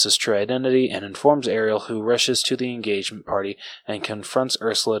discovers Vanessa's true identity and informs Ariel, who rushes to the engagement party and confronts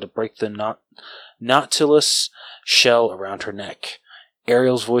Ursula to break the nautilus shell around her neck.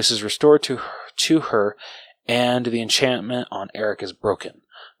 Ariel's voice is restored to her, and the enchantment on Eric is broken.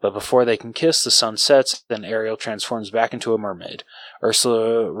 But before they can kiss, the sun sets, then Ariel transforms back into a mermaid.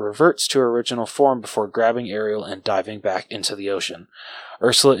 Ursula reverts to her original form before grabbing Ariel and diving back into the ocean.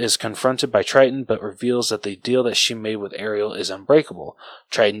 Ursula is confronted by Triton, but reveals that the deal that she made with Ariel is unbreakable.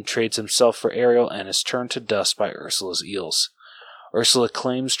 Triton trades himself for Ariel and is turned to dust by Ursula's eels. Ursula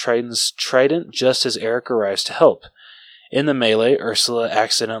claims Triton's trident just as Eric arrives to help. In the melee, Ursula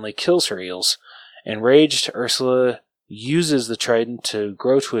accidentally kills her eels. Enraged, Ursula uses the trident to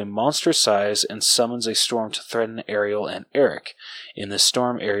grow to a monstrous size and summons a storm to threaten Ariel and Eric. In this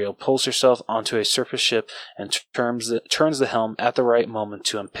storm, Ariel pulls herself onto a surface ship and turns the helm at the right moment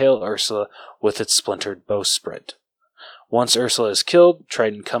to impale Ursula with its splintered bowsprit. Once Ursula is killed,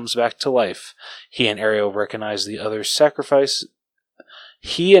 Triton comes back to life. He and Ariel recognize the other sacrifice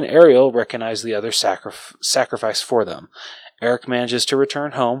for them. Eric manages to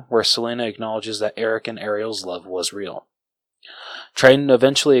return home, where Selena acknowledges that Eric and Ariel's love was real. Triton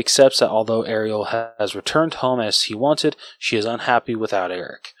eventually accepts that although Ariel has returned home as he wanted, she is unhappy without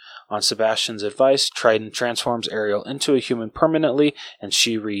Eric. On Sebastian's advice, Triton transforms Ariel into a human permanently, and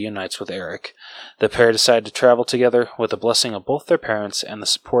she reunites with Eric. The pair decide to travel together with the blessing of both their parents and the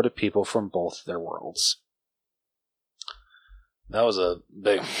support of people from both their worlds. That was a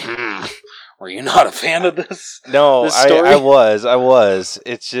big... Were you not a fan of this? No, this story? I was.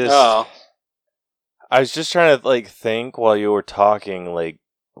 It's just... Oh. I was just trying to think while you were talking,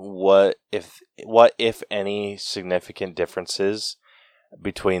 what if any significant differences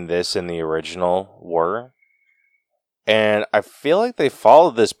between this and the original were. And I feel like they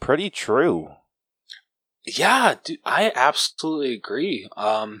followed this pretty true. Yeah, dude, I absolutely agree.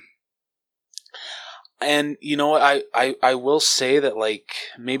 And you know what, I will say that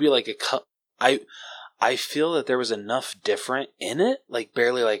maybe I feel that there was enough different in it,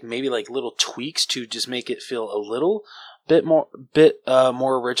 barely maybe little tweaks to just make it feel a little bit more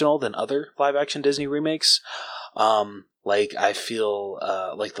original than other live action Disney remakes. I feel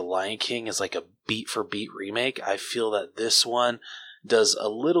The Lion King is a beat for beat remake. I feel that this one does a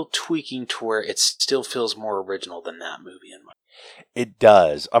little tweaking to where it still feels more original than that movie in my. It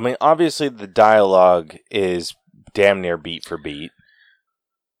does. I mean, obviously the dialogue is damn near beat for beat.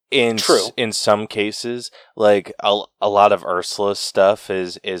 True. In some cases, a lot of Ursula's stuff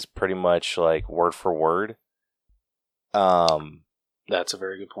is pretty much word for word. That's a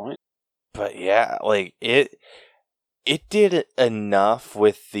very good point. But yeah, it did enough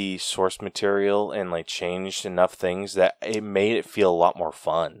with the source material and changed enough things that it made it feel a lot more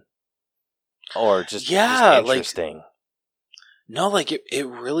fun. Or just interesting. No, it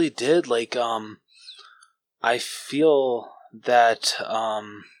really did. I feel that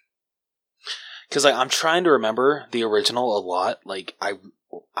because I'm trying to remember the original a lot.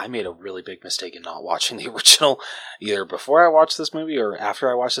 I made a really big mistake in not watching the original either before I watched this movie or after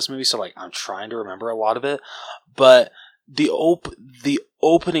I watched this movie. So I'm trying to remember a lot of it. But the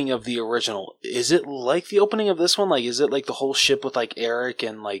opening of the original, is it like the opening of this one? Is it the whole ship with Eric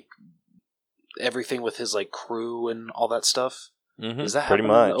and everything with his crew and all that stuff? Mm-hmm, is that pretty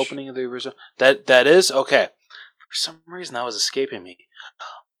happening much in the opening of the original? That is okay. For some reason, that was escaping me.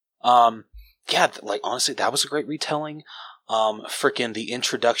 Yeah, honestly, that was a great retelling. Frickin' the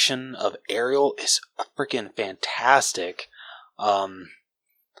introduction of Ariel is frickin' fantastic. And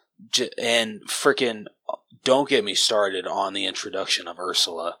frickin' don't get me started on the introduction of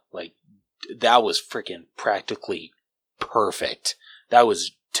Ursula. That was frickin' practically perfect. That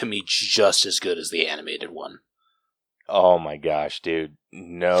was, to me, just as good as the animated one. Oh my gosh, dude.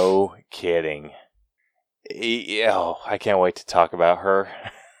 No kidding. I can't wait to talk about her.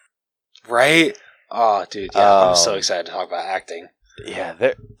 Right? Oh, dude, yeah, I'm so excited to talk about acting. Yeah,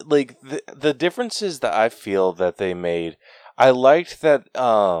 the differences that I feel that they made, I liked that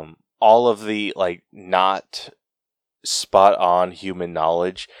all of the not spot on human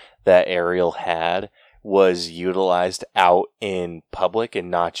knowledge that Ariel had was utilized out in public and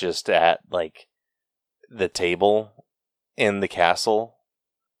not just at the table in the castle.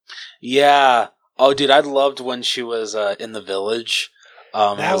 Yeah. Oh, dude, I loved when she was in the village.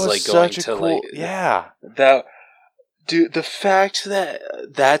 That was such a cool... Yeah. That, dude, the fact that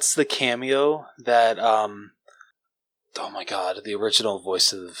that's the cameo that, oh my god, the original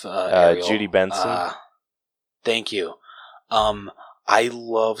voice of Ariel. Judy Benson. Thank you. I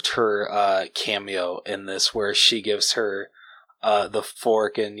loved her cameo in this where she gives her the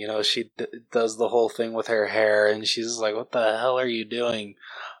fork and, she does the whole thing with her hair and she's like, what the hell are you doing?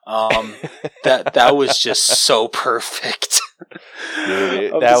 That was just so perfect.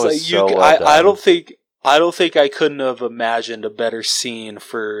 Dude, that was so well done. I don't think I couldn't have imagined a better scene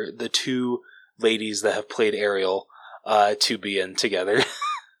for the two ladies that have played Ariel to be in together.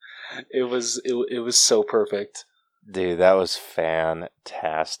 it was so perfect. Dude, that was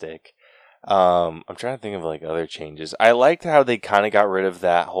fantastic. I'm trying to think of like other changes. I liked how they kind of got rid of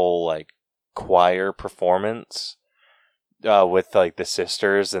that whole like choir performance with like the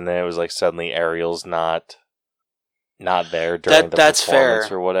sisters, and then it was like suddenly Ariel's not there during the That's performance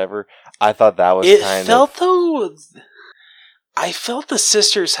fair. or whatever. I thought that was It kind felt of though. I felt the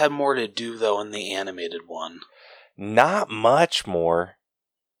sisters had more to do though in the animated one. not much more.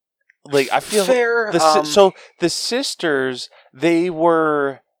 Like I feel Fair. so the sisters,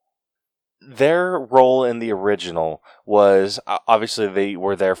 their role in the original was obviously they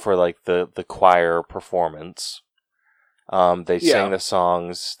were there for like the choir performance. They Yeah. sang the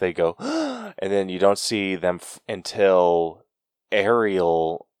songs. They go, and then you don't see them until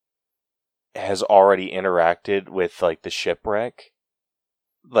Ariel has already interacted with like the shipwreck,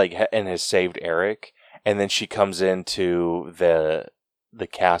 like and has saved Eric, and then she comes into the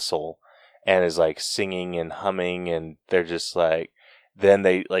castle and is like singing and humming, and they're just like, then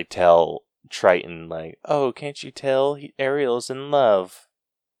they like tell Triton like, "Oh, can't you tell Ariel's in love?"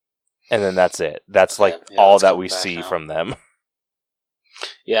 And then that's it. That's Okay, like yeah, all that's that we coming back see now. from them.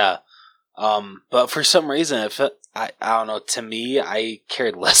 Yeah. But for some reason, I don't know. To me, I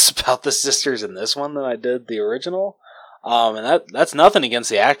cared less about the sisters in this one than I did the original. And that's nothing against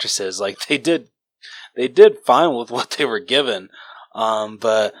the actresses. Like they did fine with what they were given.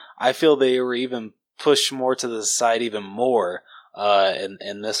 But I feel they were even pushed more to the side even more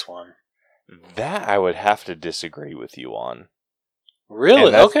in this one. That I would have to disagree with you on. Really?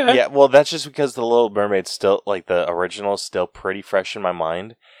 And that's, Okay. yeah, well, that's just because the Little Mermaid still, like the original, is still pretty fresh in my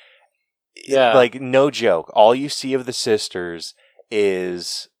mind. Yeah. Like, no joke. All you see of the sisters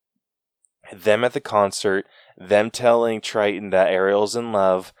is them at the concert, them telling Triton that Ariel's in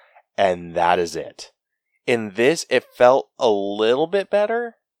love, and that is it. In this, it felt a little bit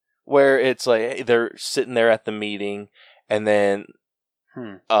better, where it's like they're sitting there at the meeting, and then,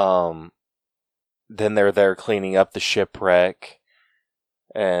 then they're there cleaning up the shipwreck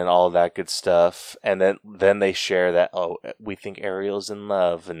and all that good stuff, and then they share that, oh, we think Ariel's in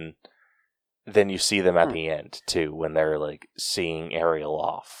love, and then you see them at the end too when they're like seeing Ariel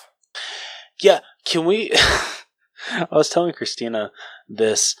off. Yeah, can we I was telling Christina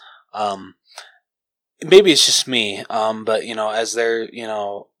this, maybe it's just me, but as they're,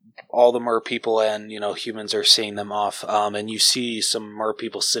 all the mer people and, humans are seeing them off, and you see some mer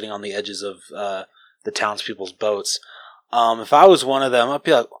people sitting on the edges of the townspeople's boats. If I was one of them, I'd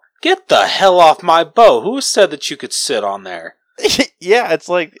be like, get the hell off my boat. Who said that you could sit on there? Yeah, it's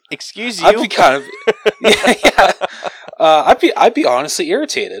like, excuse you. I'd be kind of, yeah. I'd be honestly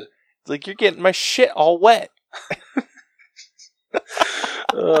irritated. It's like, you're getting my shit all wet.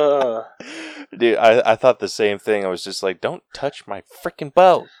 Dude, I thought the same thing. I was just like, don't touch my freaking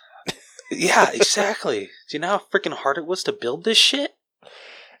boat. Yeah, exactly. Do you know how freaking hard it was to build this shit?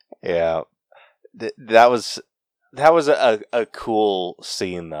 Yeah. That was a cool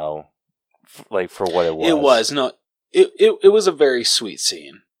scene, though. Like, for what it was. It was. No, it was a very sweet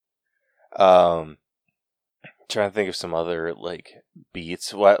scene. Trying to think of some other, like,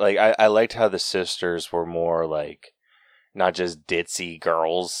 beats. Like, I liked how the sisters were more, like, not just ditzy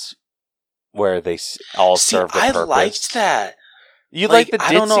girls, where they all served a purpose. I liked that. You like the ditziness?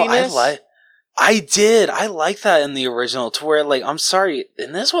 I don't know. I did. I like that in the original, to where, like, I'm sorry,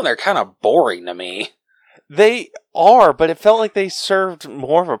 in this one they're kind of boring to me. They are, but it felt like they served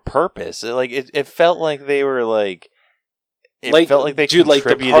more of a purpose. It felt like they were like, felt like they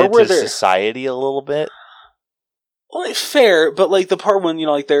contributed to society a little bit. Well, it's fair, but like the part when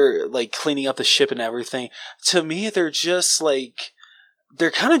like they're like cleaning up the ship and everything, to me they're just like,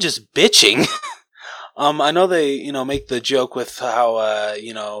 they're kind of just bitching. I know they make the joke with how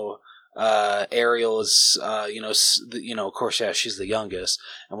Ariel is of course, yeah, she's the youngest,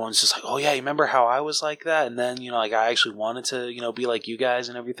 and one's just like, oh yeah, you remember how I was like that, and then like I actually wanted to be like you guys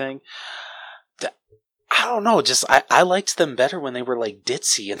and everything. I don't know, just I liked them better when they were like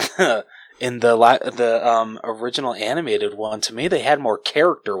ditzy in the original animated one. To me, they had more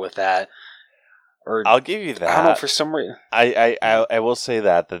character with that. Or I'll give you that. I don't know, for some reason. I will say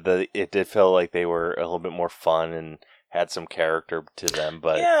that it did feel like they were a little bit more fun and had some character to them,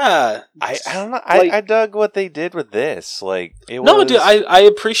 but yeah, I don't know. I dug what they did with this. Like, no, dude, I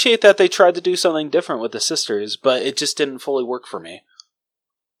appreciate that they tried to do something different with the sisters, but it just didn't fully work for me.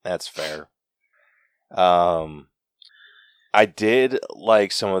 That's fair. I did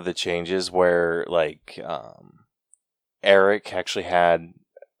like some of the changes where, like, Eric actually had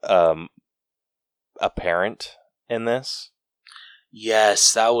a parent in this.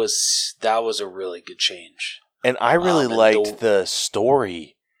 Yes, that was a really good change. And I really liked the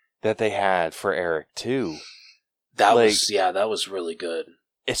story that they had for Eric too. That Like, was really good.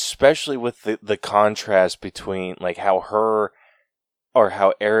 Especially with the contrast between like how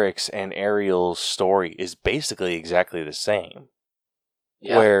Eric's and Ariel's story is basically exactly the same.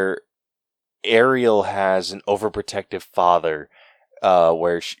 Yeah. Where Ariel has an overprotective father,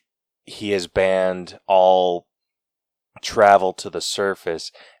 where he has banned all travel to the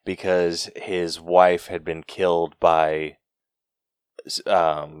surface because his wife had been killed by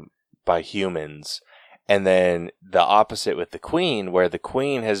humans. And then the opposite with the Queen, where the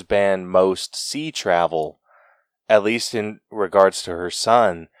Queen has banned most sea travel, at least in regards to her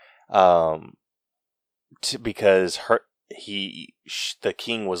son, because the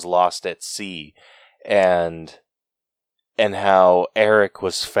king was lost at sea, and how Eric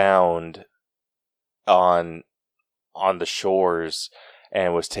was found on the shores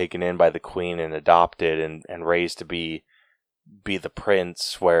and was taken in by the Queen and adopted and raised to be the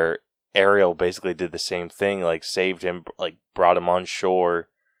prince, where Ariel basically did the same thing, like saved him, like brought him on shore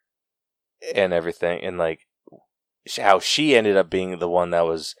and everything, and like how she ended up being the one that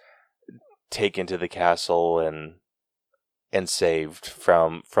was taken to the castle and saved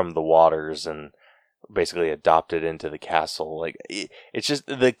from the waters and basically adopted into the castle. Like it's just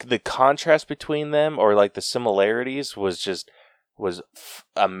the contrast between them, or like the similarities, was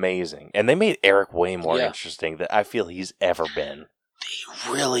amazing, and they made Eric way more interesting than I feel he's ever been.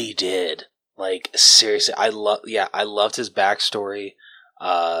 They really did. Like, seriously, I loved his backstory,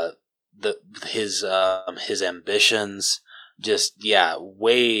 his ambitions. Just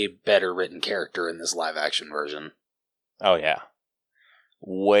way better written character in this live action version. Oh yeah,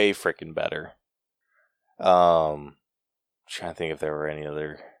 way freaking better. Trying to think if there were any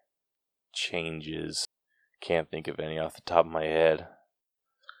other changes. Can't think of any off the top of my head.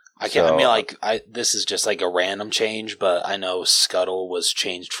 This is just like a random change, but I know Scuttle was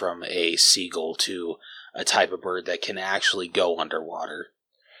changed from a seagull to a type of bird that can actually go underwater.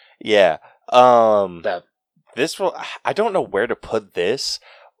 Yeah. This will. I don't know where to put this.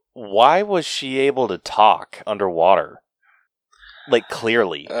 Why was she able to talk underwater? Like,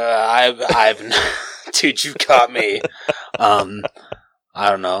 clearly. I've dude, you caught me. I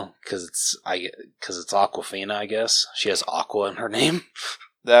don't know, because it's Aquafina, I guess. She has Aqua in her name.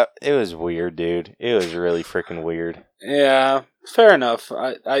 It was weird, dude. It was really freaking weird. Yeah, fair enough.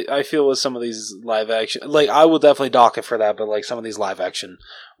 I feel with some of these live action, like, I will definitely dock it for that, but like some of these live action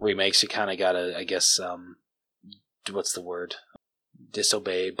remakes, you kind of gotta, I guess, what's the word?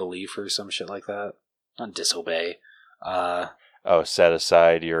 Disobey belief or some shit like that. Not disobey. Set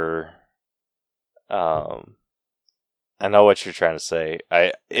aside your. I know what you're trying to say.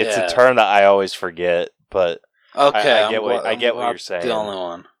 It's a term that I always forget, but okay, I get what you're saying. The only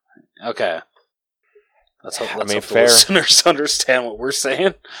one. Okay. Let's hope fair. The listeners understand what we're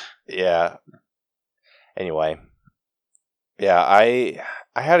saying. Yeah. Anyway. Yeah, I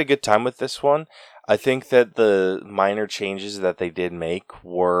had a good time with this one. I think that the minor changes that they did make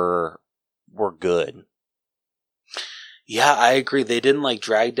were good. Yeah, I agree. They didn't like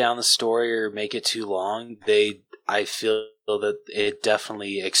drag down the story or make it too long. I feel that it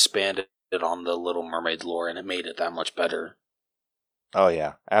definitely expanded on the Little Mermaid lore, and it made it that much better. Oh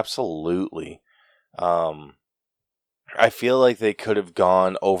yeah, absolutely. I feel like they could have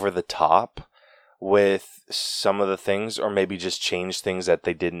gone over the top with some of the things, or maybe just changed things that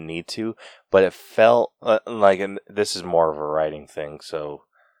they didn't need to, but it felt like, and this is more of a writing thing, so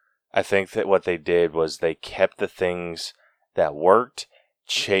I think that what they did was they kept the things that worked,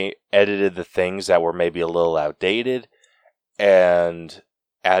 edited the things that were maybe a little outdated, and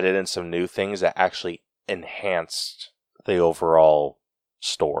added in some new things that actually enhanced the overall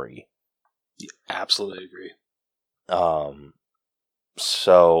story. Yeah, absolutely agree.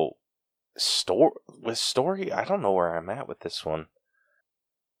 So with story, I don't know where I'm at with this one.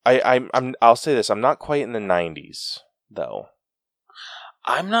 I'll say this: I'm not quite in the 90s though.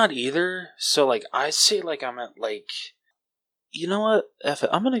 I'm not either. So like, I say like I'm at like, you know what?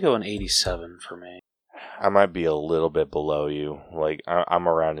 I'm gonna go an 87 for me. I might be a little bit below you. Like I'm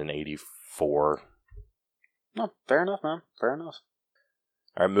around an 84. No, fair enough, man. Fair enough.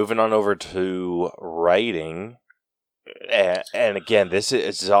 All right, moving on over to writing, and again, this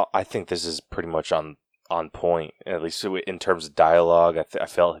is I think this is pretty much on point. At least in terms of dialogue, I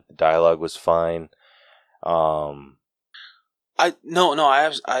felt like the dialogue was fine. I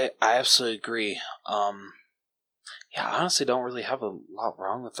absolutely agree. Yeah, I honestly don't really have a lot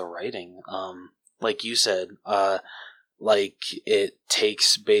wrong with the writing. Like you said, like it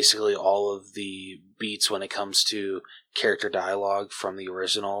takes basically all of the beats when it comes to character dialogue from the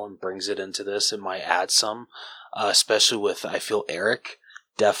original and brings it into this. It might add some, especially with, I feel, Eric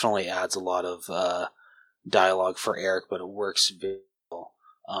definitely adds a lot of dialogue for Eric, but it works very well,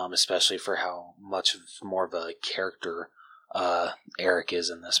 especially for how much more of a character Eric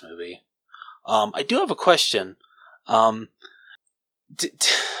is in this movie. I do have a question.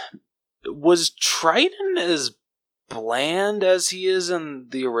 Was Triton as bland as he is in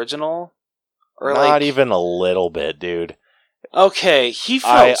the original? Or Not even a little bit, dude. Okay, he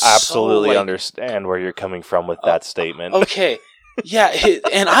felt I absolutely so, understand where you're coming from with that statement. Okay, yeah,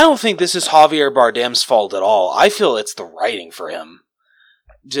 and I don't think this is Javier Bardem's fault at all. I feel it's the writing for him.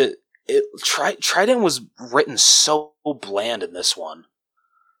 Triton was written so bland in this one.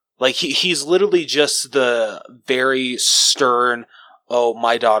 Like, he's literally just the very stern, oh,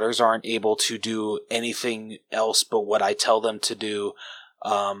 my daughters aren't able to do anything else but what I tell them to do,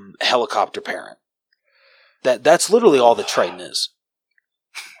 helicopter parent. That's literally all that Triton is.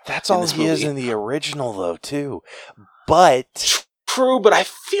 That's all he is in the original, though, too. But true, but I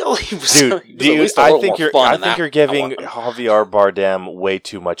feel he was. Dude, I think you're giving Javier Bardem way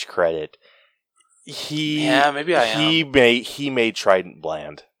too much credit. Maybe I am. He made Trident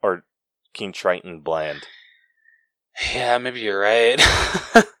bland, or King Triton bland. Yeah, maybe you're right.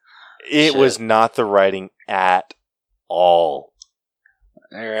 It was not the writing at all.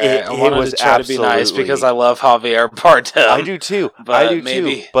 All right, I wanted to try to be nice because I love Javier Bardem. I do too.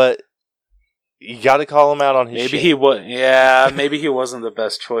 But you got to call him out on his shit. Maybe he wasn't the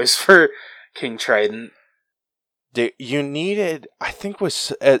best choice for King Triton. You needed, I think,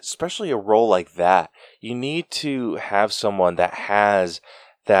 especially a role like that, you need to have someone that has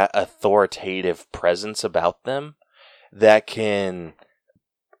that authoritative presence about them that can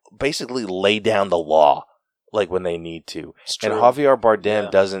basically lay down the law, like when they need to. And Javier Bardem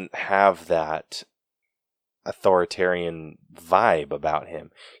doesn't have that authoritarian vibe about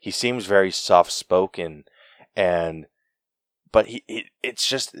him. He seems very soft-spoken, but it's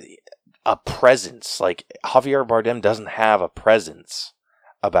just a presence. Like, Javier Bardem doesn't have a presence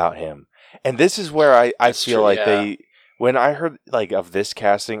about him. And this is where I feel like when I heard like of this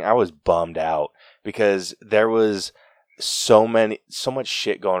casting, I was bummed out because there was so much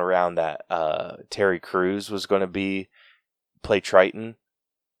shit going around that Terry Crews was going to play Triton,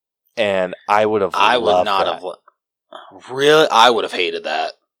 and I would have. I would not have. Really, I would have hated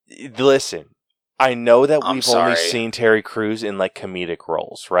that. Listen, I know that we've only seen Terry Crews in like comedic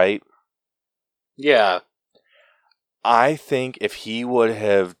roles, right? Yeah. I think if he would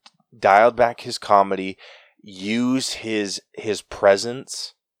have dialed back his comedy, used his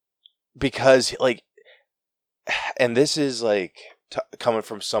presence, because like, and this is like coming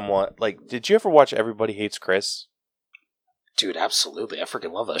from someone like, did you ever watch Everybody Hates Chris? Dude, absolutely. I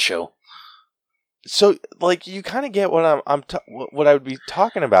freaking love that show. So, like, you kind of get what what I would be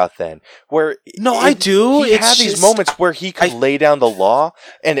talking about then. Where I do. He had these moments where he could lay down the law,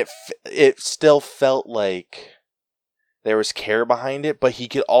 and it still felt like there was care behind it, but he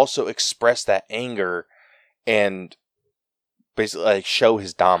could also express that anger and basically like show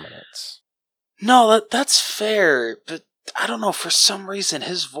his dominance. No, that's fair, but I don't know, for some reason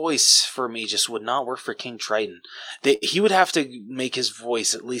his voice for me just would not work for King Triton. He would have to make his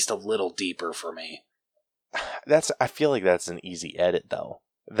voice at least a little deeper for me. I feel like that's an easy edit though.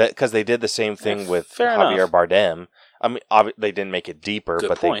 Because they did the same thing with Javier Bardem. I mean, they didn't make it deeper,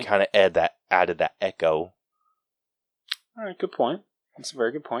 but they kind of added that echo. All right, good point. That's a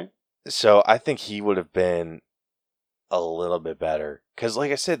very good point. So I think he would have been a little bit better. Because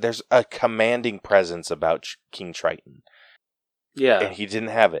like I said, there's a commanding presence about King Triton. Yeah. And he didn't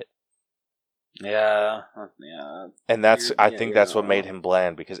have it. Yeah. And I think that's what made him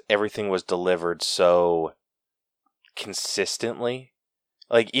bland, because everything was delivered so consistently.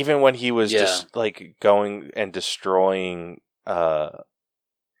 Like, even when he was just, like, going and destroying,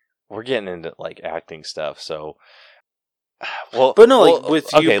 we're getting into, like, acting stuff, so, well... But no, like, with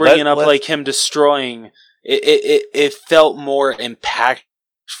you bringing up, like, him destroying, it felt more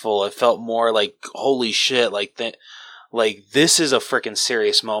impactful. It felt more like, holy shit, like, this is a freaking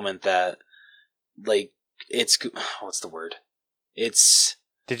serious moment that, like, it's... What's the word? It's...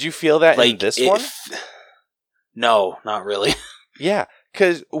 Did you feel that in this one? No, not really. Yeah.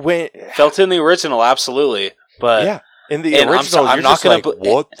 Because when felt in the original, absolutely, but yeah, in the original, I'm not gonna.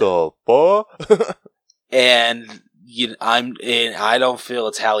 What the fuck? And I don't feel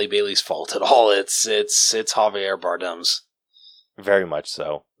it's Halle Bailey's fault at all. It's Javier Bardem's. Very much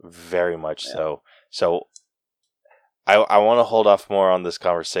so. Very much so. So, I want to hold off more on this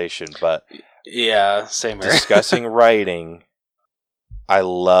conversation, but yeah, same here. Discussing writing, I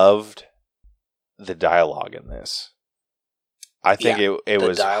loved the dialogue in this. I think it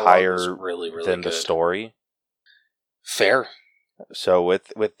was higher really than good. The story. Fair. So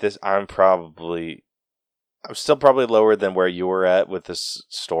with this, I'm still probably lower than where you were at with this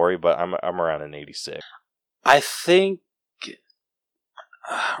story, but I'm around an 86. I think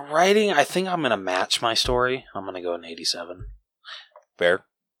writing. I think I'm gonna match my story. I'm gonna go an 87. Fair.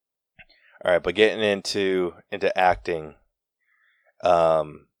 All right, but getting into acting.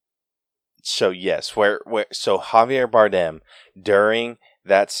 So yes, where so Javier Bardem during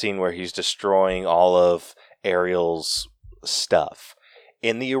that scene where he's destroying all of Ariel's stuff.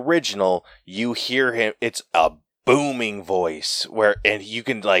 In the original, you hear him. It's a booming voice and you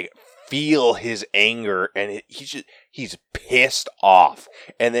can like feel his anger, and he's pissed off,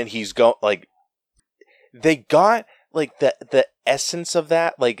 and then he's going like they got like the essence of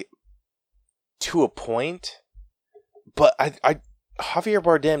that like to a point, but I Javier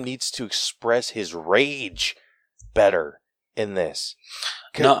Bardem needs to express his rage better in this.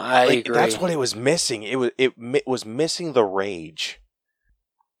 No, I agree. That's what it was missing. It was missing the rage.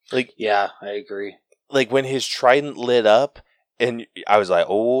 Like, yeah, I agree. Like when his trident lit up, and I was like,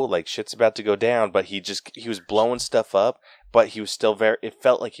 oh, like shit's about to go down. But he was blowing stuff up, but he was still it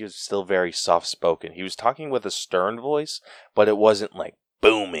felt like he was still very soft spoken. He was talking with a stern voice, but it wasn't like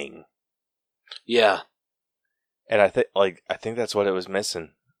booming. Yeah. And I think that's what it was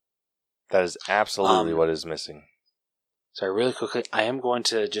missing. That is absolutely what is missing. Sorry, really quickly, I am going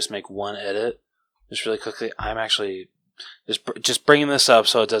to just make one edit. Just really quickly, I'm actually just bringing this up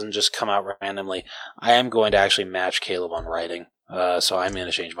so it doesn't just come out randomly. I am going to actually match Caleb on writing, so I'm going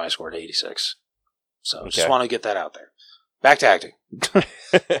to change my score to 86. So okay. Just want to get that out there. Back to acting.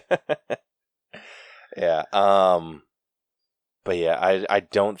 Yeah. But yeah, I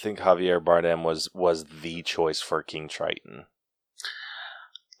don't think Javier Bardem was the choice for King Triton.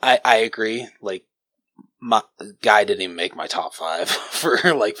 I agree. Like, my guy didn't even make my top 5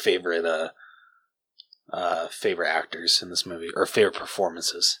 for like favorite actors in this movie, or favorite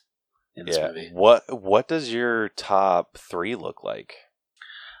performances in this movie. What does your top 3 look like?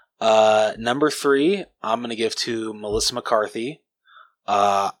 Number 3, I'm gonna give to Melissa McCarthy.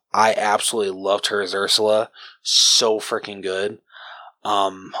 I absolutely loved her as Ursula. So freaking good.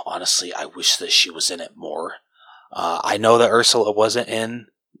 Honestly, I wish that she was in it more. I know that Ursula wasn't in.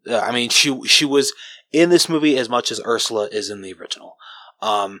 I mean, she was in this movie as much as Ursula is in the original.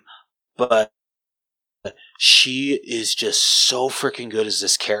 But she is just so freaking good as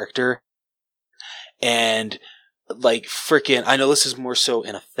this character. And like freaking, I know this is more so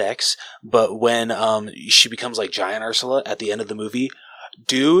in effects, but when she becomes like giant Ursula at the end of the movie,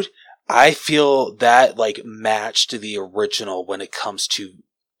 dude, I feel that like matched the original when it comes to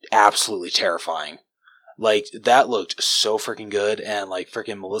absolutely terrifying. Like, that looked so freaking good, and like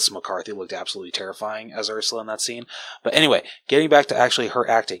freaking Melissa McCarthy looked absolutely terrifying as Ursula in that scene. But anyway, getting back to actually her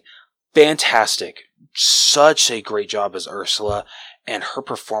acting, fantastic. Such a great job as Ursula, and her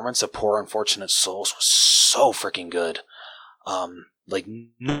performance of Poor Unfortunate Souls was so freaking good. Like,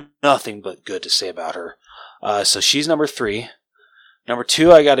 nothing but good to say about her. So she's number 3. Number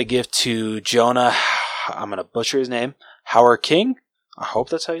 2, I gotta give to Jonah, I'm gonna butcher his name, Howard King. I hope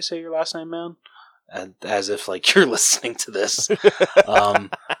that's how you say your last name, man. And as if like you're listening to this.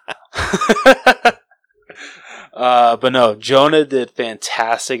 But no, Jonah did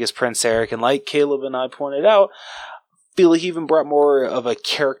fantastic as Prince Eric, and like Caleb and I pointed out, I feel like he even brought more of a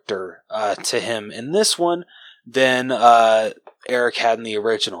character to him in this one than Eric had in the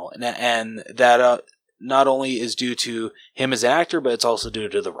original, and that not only is due to him as an actor, but it's also due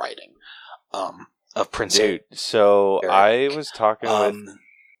to the writing of Prince Eric. So I was talking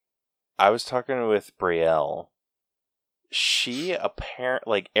with Brielle. She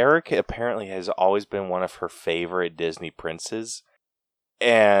Eric apparently has always been one of her favorite Disney princes,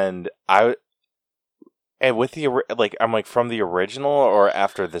 and with I'm like, from the original or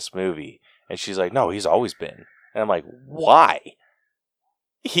after this movie, and she's like, no, he's always been, and I'm like, why?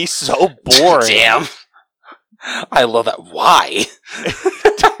 He's so boring. Damn, I love that. Why?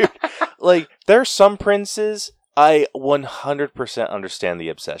 Dude, like, there's some princes I 100% understand the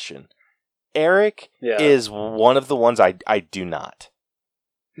obsession. Eric is one of the ones I do not.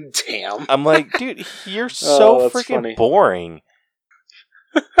 Damn. I'm like, dude, you're so freaking funny. boring.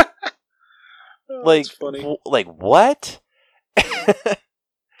 Like, like what?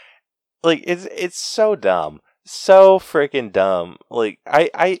 Like, it's so dumb, so freaking dumb. Like,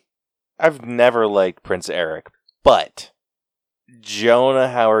 I've never liked Prince Eric, but Jonah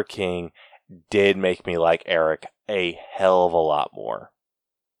Howard King did make me like Eric a hell of a lot more.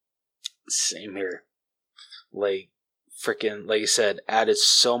 Same here. Like, freaking, like you said, added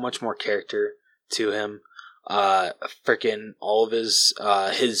so much more character to him. Freaking all of his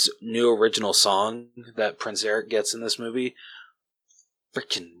new original song that Prince Eric gets in this movie,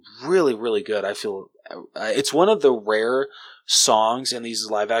 freaking really, really good. I feel it's one of the rare songs in these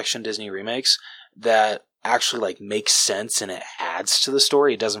live action Disney remakes that actually like makes sense and it adds to the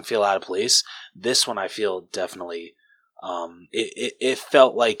story. It doesn't feel out of place. This one I feel definitely it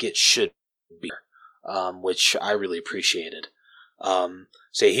felt like it should be, which I really appreciated.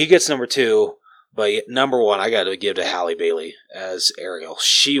 So he gets number 2, but number 1 I got to give to Halle Bailey as Ariel.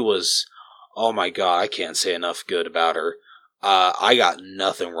 She was, oh my god, I can't say enough good about her. I got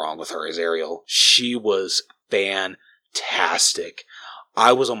nothing wrong with her as Ariel. She was fantastic.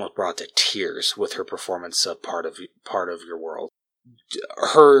 I was almost brought to tears with her performance of part of Your World.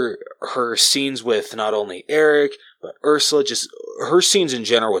 Her scenes with not only Eric but Ursula, just her scenes in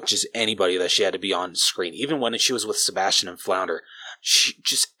general with just anybody that she had to be on screen, even when she was with Sebastian and Flounder, she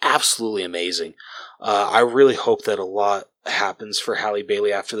just absolutely amazing. I really hope that a lot happens for Halle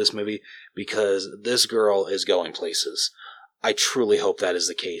Bailey after this movie because this girl is going places. I truly hope that is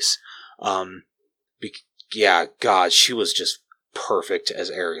the case. Yeah, God, she was just perfect as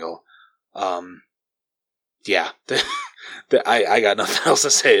Ariel. Yeah, I got nothing else to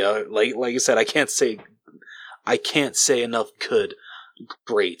say. Like I said, I can't say enough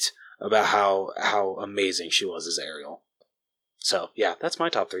great about how amazing she was as Ariel. So yeah, that's my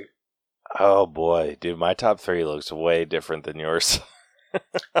top 3. Oh boy, dude, my top 3 looks way different than yours.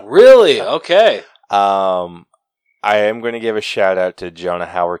 Really? Okay. I am going to give a shout out to Jonah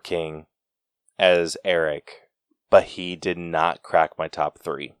Howard King as Eric, but he did not crack my top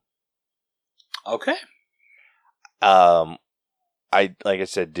 3. Okay. Like I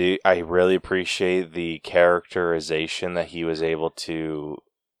said, I really appreciate the characterization that he was able to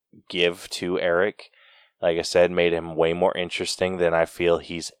give to Eric. Like I said, made him way more interesting than I feel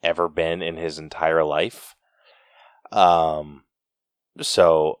he's ever been in his entire life. So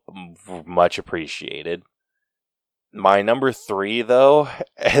much appreciated. My number 3, though,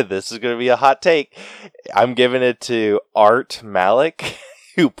 this is going to be a hot take. I'm giving it to Art Malik,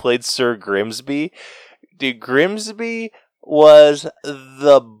 who played Sir Grimsby. Dude, Grimsby was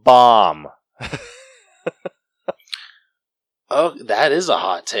the bomb. Oh, that is a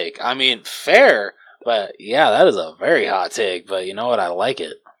hot take. I mean, fair, but yeah, that is a very hot take. But you know what? I like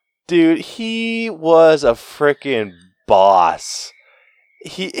it. Dude, he was a freaking boss.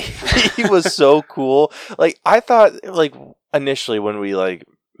 He was so cool. Like, I thought, like, initially when we, like,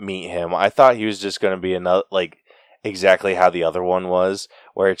 meet him, I thought he was just going to be another, like, exactly how the other one was,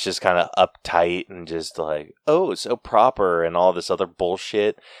 where it's just kind of uptight and just like, oh, it's so proper and all this other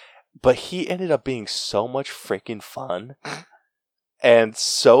bullshit. But he ended up being so much freaking fun and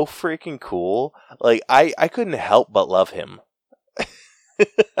so freaking cool. Like, I couldn't help but love him.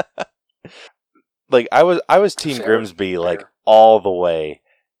 Like, I was Team Fair, Grimsby, fair. like, all the way.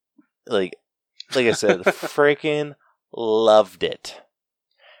 Like I said, freaking loved it.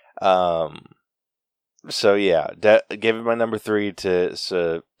 So yeah, gave it my number 3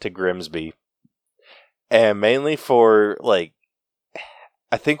 to Grimsby, and mainly for, like,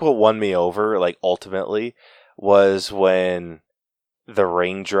 I think what won me over, like, ultimately, was when the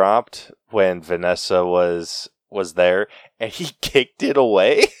rain dropped when Vanessa was there, and he kicked it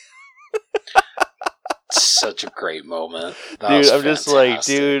away. Such a great moment. That Dude, was I'm just like,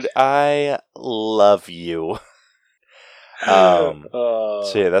 fantastic. dude, I love you.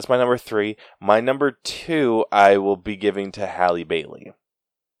 So yeah, that's my number 3. My number 2, I will be giving to Halle Bailey.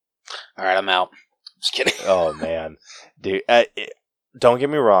 All right, I'm out. Just kidding. Oh man, dude, don't get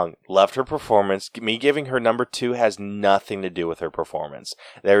me wrong. Loved her performance. Me giving her number 2 has nothing to do with her performance.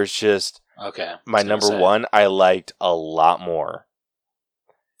 There's just Okay. my number 1 I liked a lot more.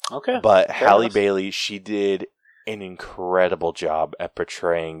 Okay. But fair Halle enough. Bailey, she did an incredible job at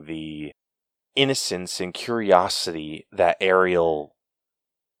portraying the innocence and curiosity that Ariel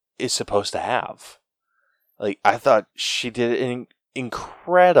is supposed to have. Like, I thought she did an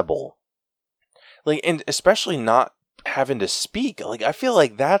incredible. Like, and especially not having to speak. Like, I feel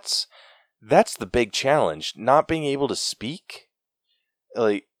like that's the big challenge. Not being able to speak.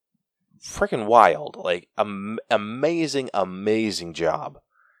 Like, freaking wild. Like, amazing job.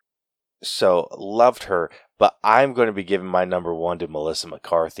 So, loved her. But I'm going to be giving my number 1 to Melissa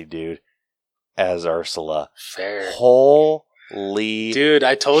McCarthy, dude, as Ursula. Fair. Holy Dude,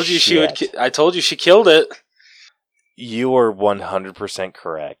 I told you she would. shit. I told you she killed it. You are 100%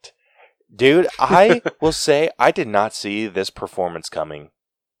 correct. Dude, I will say I did not see this performance coming.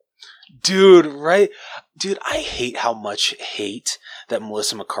 Dude, right? Dude, I hate how much hate that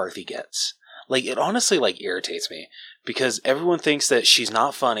Melissa McCarthy gets. Like, it honestly, like, irritates me. Because everyone thinks that she's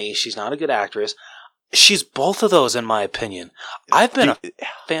not funny, she's not a good actress. She's both of those, in my opinion. I've been a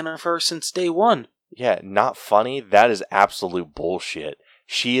fan of her since day one. Yeah, not funny. That is absolute bullshit.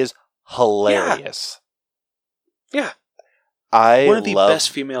 She is hilarious. Yeah. I One of the love best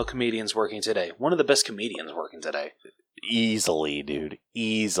female comedians working today. One of the best comedians working today. easily, dude,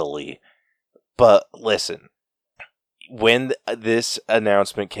 easily. But listen, when this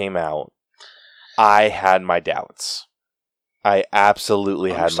announcement came out, I had my doubts. I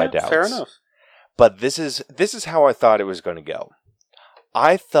absolutely had my doubts. Fair enough. But this is how I thought it was going to go.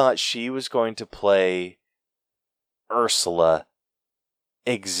 I thought she was going to play Ursula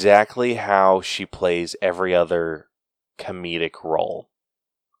exactly how she plays every other comedic role.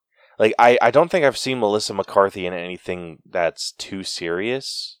 Like, I don't think I've seen Melissa McCarthy in anything that's too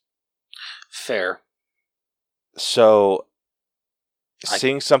serious. Fair. So,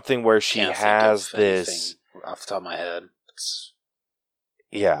 seeing something where she has this... off the top of my head.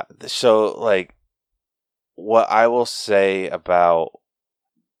 Yeah, so, like, what I will say about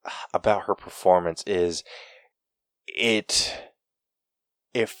her performance is it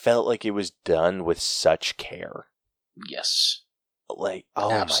felt like it was done with such care. Yes. Like,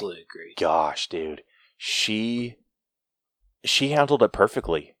 absolutely agree. Gosh, dude. She handled it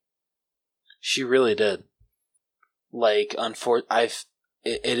perfectly. She really did. Like,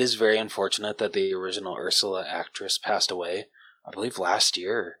 it is very unfortunate that the original Ursula actress passed away. I believe last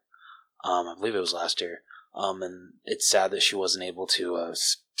year. I believe it was last year. And it's sad that she wasn't able to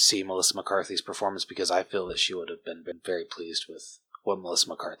see Melissa McCarthy's performance, because I feel that she would have been very pleased with what Melissa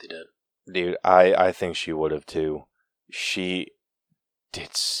McCarthy did. Dude, I think she would have too. She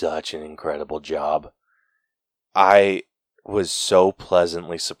did such an incredible job. I was so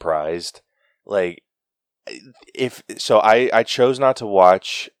pleasantly surprised. Like, I chose not to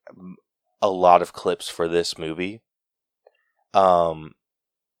watch a lot of clips for this movie.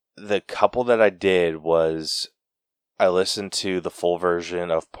 The couple that I did was I listened to the full version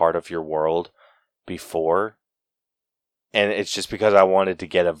of Part of Your World before, and it's just because I wanted to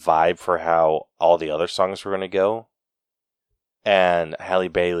get a vibe for how all the other songs were going to go. And Halle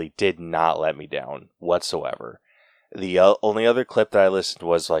Bailey did not let me down whatsoever. The only other clip that I listened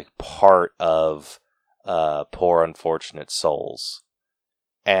was like part of Poor Unfortunate Souls.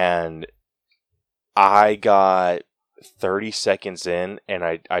 And I got 30 seconds in and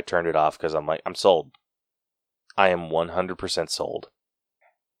I turned it off because I'm like, I'm sold. I am 100% sold.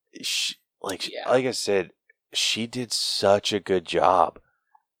 Like I said, she did such a good job.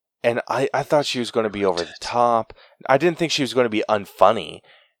 And I thought she was going to be over the top. I didn't think she was going to be unfunny,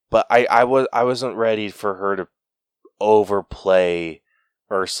 but I wasn't ready for her to overplay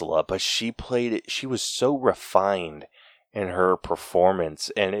Ursula. But she played it. She was so refined in her performance,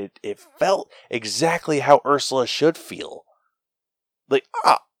 and it felt exactly how Ursula should feel. Like,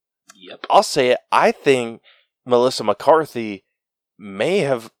 yep. I'll say it. I think Melissa McCarthy may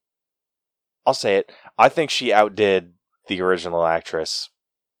have. I'll say it. I think she outdid the original actress.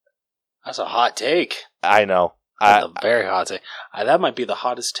 That's a hot take. I know. That's a very hot take. That might be the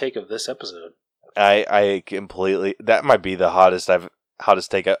hottest take of this episode. I completely. That might be the hottest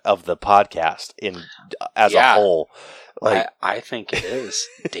take of the podcast as a whole. Like, I think it is.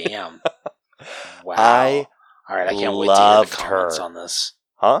 Damn. Wow. All right, I can't wait to hear the comments on this.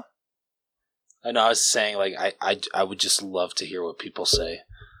 Huh? I know. I was saying, like, I would just love to hear what people say.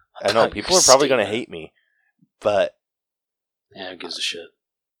 I know people are probably going to hate me, but yeah, who gives a shit?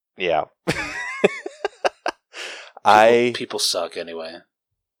 Yeah. People suck anyway.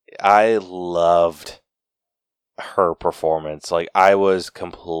 I loved her performance. Like, I was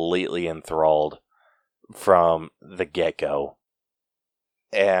completely enthralled from the get-go.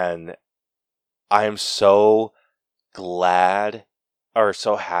 And I'm so glad or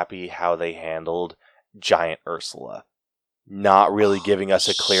so happy how they handled Giant Ursula. Not really giving us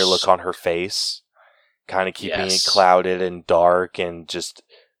a clear look on her face. Kind of keeping it clouded and dark and just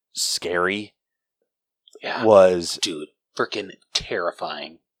scary. Yeah. Was... Dude, freaking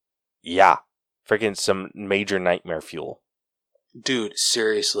terrifying. Yeah. Freaking some major nightmare fuel. Dude,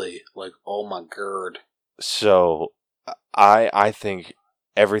 seriously. Like, oh my god. So, I think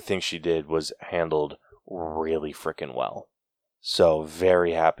everything she did was handled really freaking well. So,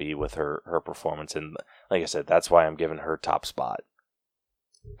 very happy with her performance. And like I said, that's why I'm giving her top spot.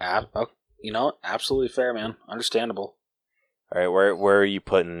 You know, absolutely fair, man. Understandable. All right, where are you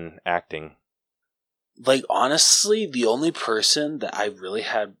putting acting? Like, honestly, the only person that I really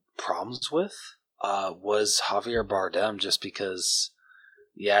had problems with was Javier Bardem, just because,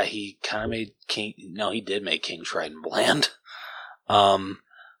 yeah, he kind of made he did make King Triton bland.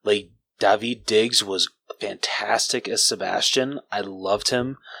 Like, David Diggs was fantastic as Sebastian. I loved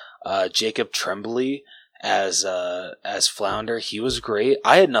him. Jacob Tremblay as Flounder. He was great.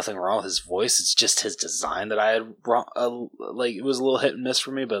 I had nothing wrong with his voice. It's just his design that I had wrong. Like it was a little hit and miss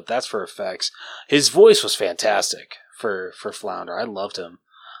for me, but that's for effects. His voice was fantastic for Flounder. I loved him,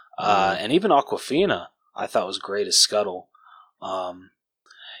 and even Aquafina I thought was great as Scuttle.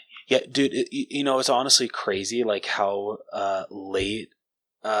 Yeah, dude, it's honestly crazy, like how late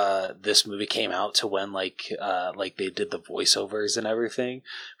this movie came out to when like they did the voiceovers and everything,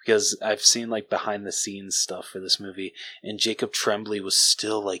 because I've seen like behind the scenes stuff for this movie, and Jacob Tremblay was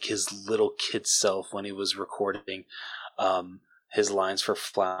still like his little kid self when he was recording his lines for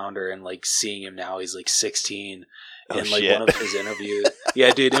Flounder, and like seeing him now, he's like 16. In like shit. one of his interviews,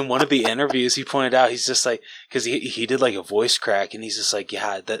 yeah, dude. In one of the interviews, he pointed out he's just like, because he did like a voice crack, and he's just like,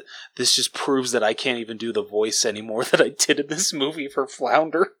 yeah, that this just proves that I can't even do the voice anymore that I did in this movie for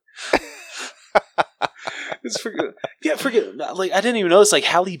Flounder. Forget. Like I didn't even notice. Like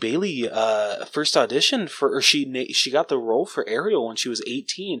Halle Bailey, first auditioned for, or she got the role for Ariel when she was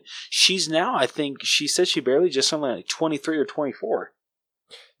 18. She's now, I think, she said she barely just turned like 23 or 24.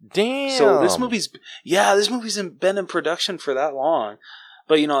 Damn. So this movie's been in production for that long.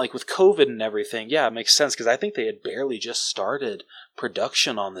 But, like with COVID and everything, yeah, it makes sense, because I think they had barely just started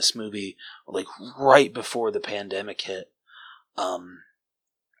production on this movie, like right before the pandemic hit.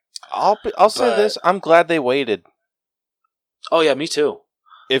 I'll say this, I'm glad they waited. Oh yeah, me too.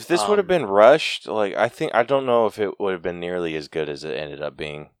 If this would have been rushed, like I don't know if it would have been nearly as good as it ended up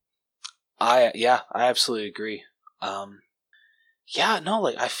being. I absolutely agree.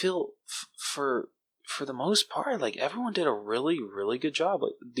 Like I feel for the most part, like everyone did a really, really good job.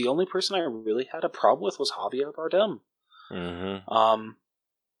 Like the only person I really had a problem with was Javier Bardem. Mm-hmm.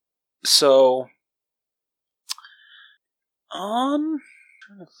 So, I'm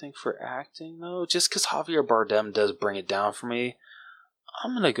trying to think for acting though. Just because Javier Bardem does bring it down for me,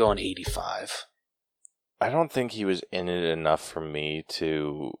 I'm gonna go an 85. I don't think he was in it enough for me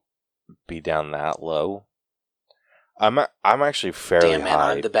to be down that low. I'm actually fairly Damn, man,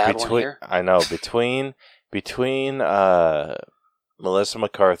 high. I'm the bad one here. I know between Melissa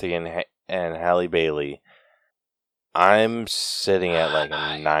McCarthy and Halle Bailey, I'm sitting at like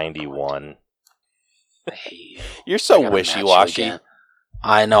a 91. I hate you. You're so wishy-washy.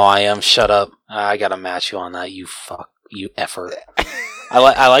 I know I am. Shut up. I gotta match you on that. You effort. I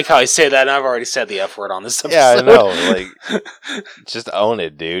like how I say that, and I've already said the F word on this episode. Yeah, I know. Like, just own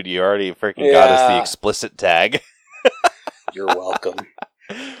it, dude. You already freaking got us the explicit tag. You're welcome.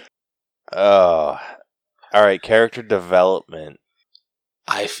 Oh, all right. Character development.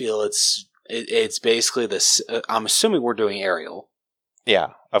 I feel it's basically this. I'm assuming we're doing Ariel. Yeah,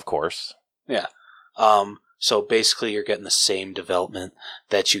 of course. Yeah. So basically, you're getting the same development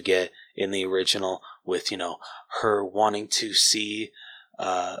that you get in the original, with her wanting to see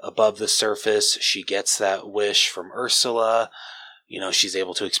above the surface. She gets that wish from Ursula. She's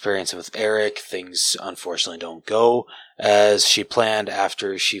able to experience it with Eric. Things unfortunately don't go as she planned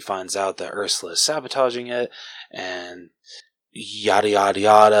after she finds out that Ursula is sabotaging it, and yada yada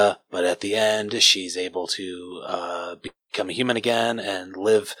yada. But at the end, she's able to become a human again and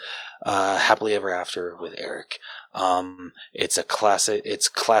live happily ever after with Eric. It's a classic. It's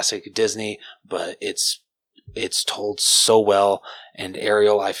classic Disney, but it's told so well. And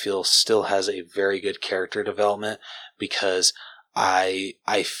Ariel, I feel, still has a very good character development, because I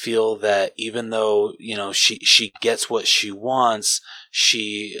feel that even though she gets what she wants,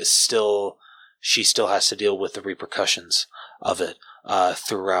 she still has to deal with the repercussions of it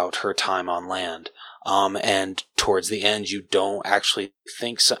throughout her time on land. And towards the end, you don't actually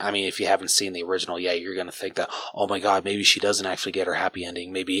think so. I mean, if you haven't seen the original, yeah, you're going to think that, oh my God, maybe she doesn't actually get her happy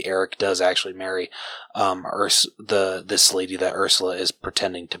ending. Maybe Eric does actually marry this lady that Ursula is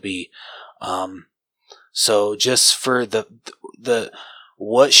pretending to be. So just for the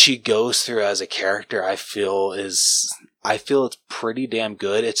what she goes through as a character, I feel it's pretty damn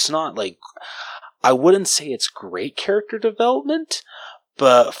good. It's not like, I wouldn't say it's great character development,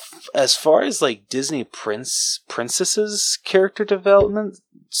 but as far as like Disney princesses character developments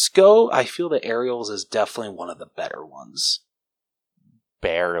go, I feel that Ariel's is definitely one of the better ones.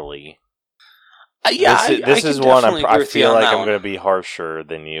 Barely. Yeah, this is one I feel like I'm going to be harsher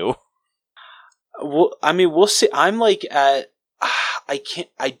than you. Well, I mean, we'll see. I'm like at,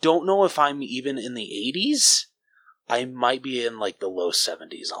 I don't know if I'm even in the 80s. I might be in like the low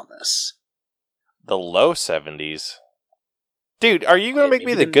 70s on this. The low 70s? Dude, are you going to make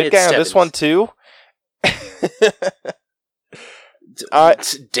me the good guy on this 70s. one too?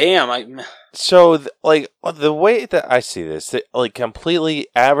 Damn, So, the way that I see this, like, completely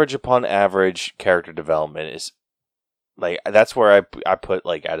average upon average character development is, like, that's where I put,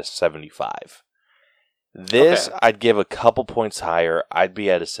 like, at a 75. This, Okay. I'd give a couple points higher. I'd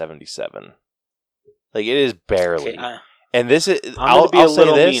be at a 77. Like, it is barely. Okay, And this is, I'm going to be I'll a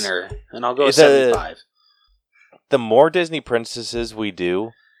little say this, meaner, and I'll go with 75. the more Disney princesses we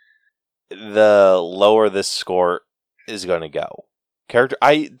do, the lower this score is going to go.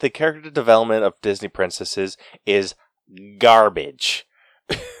 The character development of Disney princesses is garbage.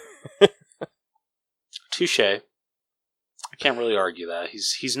 Touche. I can't really argue that.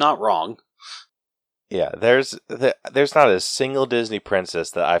 He's not wrong. Yeah, there's not a single Disney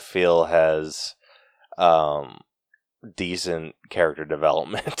princess that I feel has decent character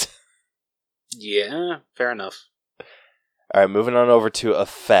development. Yeah, fair enough. All right, moving on over to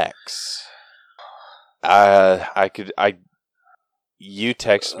effects. You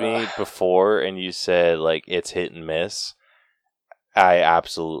texted me before and you said like it's hit and miss. I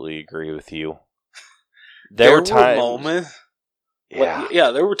absolutely agree with you. There were moments.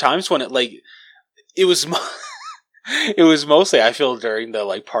 Yeah, there were times when it was it was mostly, I feel, during the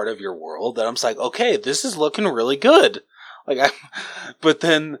like part of your world that I'm just like, okay, this is looking really good. But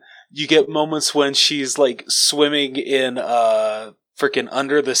then you get moments when she's like swimming in freaking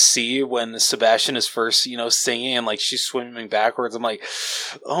under the sea when Sebastian is first, singing, and like she's swimming backwards. I'm like,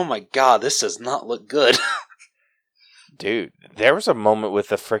 oh my god, this does not look good. dude, there was a moment with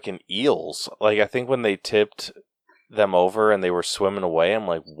the freaking eels. Like, I think when they tipped them over and they were swimming away, I'm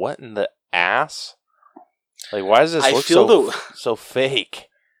like, what in the ass? Like, why does this look so fake?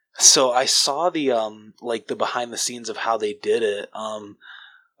 So I saw the like the behind the scenes of how they did it,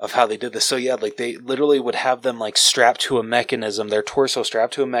 of how they did this. So yeah, like they literally would have them like strapped to a mechanism, their torso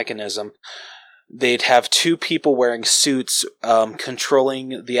strapped to a mechanism. They'd have two people wearing suits,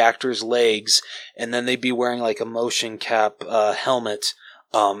 controlling the actor's legs, and then they'd be wearing like a motion cap helmet,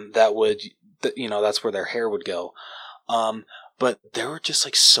 that would, that's where their hair would go. But there were just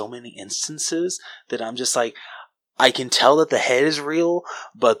like so many instances that I'm just like, I can tell that the head is real,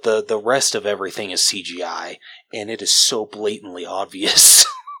 but the rest of everything is CGI, and it is so blatantly obvious.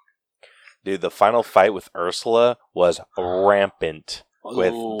 Dude, the final fight with Ursula was rampant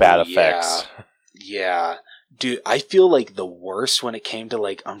with bad effects. Yeah. Dude, I feel like the worst when it came to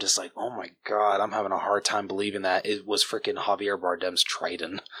like, I'm just like, oh my god, I'm having a hard time believing that it was freaking Javier Bardem's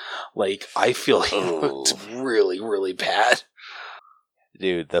Triton. Like, I feel he looked really, really bad.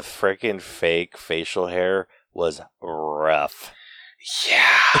 Dude, the freaking fake facial hair was rough.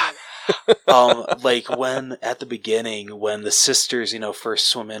 Yeah. Like when at the beginning, when the sisters, first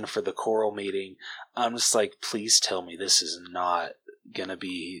swim in for the choral meeting, I'm just like, please tell me this is not gonna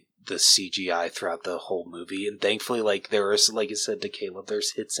be the CGI throughout the whole movie. And thankfully, like there was, like I said to Caleb,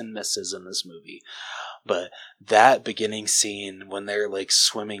 there's hits and misses in this movie. But that beginning scene when they're like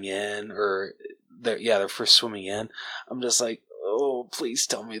swimming in, or they're first swimming in, I'm just like, oh, please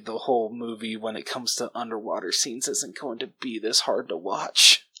tell me the whole movie when it comes to underwater scenes isn't going to be this hard to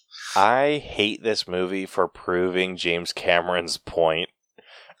watch. I hate this movie for proving James Cameron's point.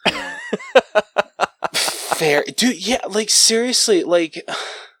 Fair. Dude, yeah, like seriously, like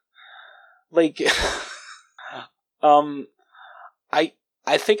I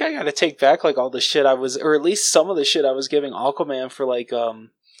think I gotta take back like all the shit I was, or at least some of the shit I was giving Aquaman for like the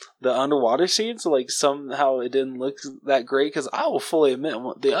underwater scenes. Like somehow it didn't look that great, because I will fully admit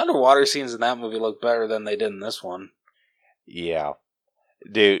the underwater scenes in that movie look better than they did in this one. Yeah,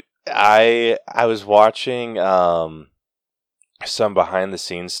 dude, I was watching some behind the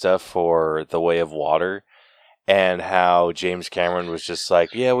scenes stuff for The Way of Water, and how James Cameron was just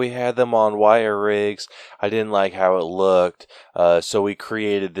like, yeah, we had them on wire rigs. I didn't like how it looked, so we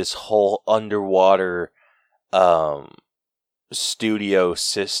created this whole underwater studio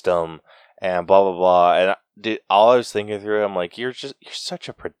system, and blah blah blah. And all I was thinking through, I'm like, you're such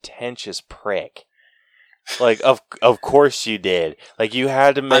a pretentious prick. Like, of course you did. Like, you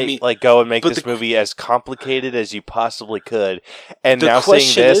had to go and make this movie as complicated as you possibly could. And now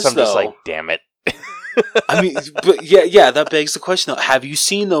seeing this, I'm just like, damn it. I mean, but yeah, that begs the question though. Have you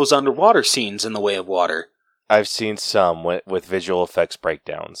seen those underwater scenes in The Way of Water? I've seen some with visual effects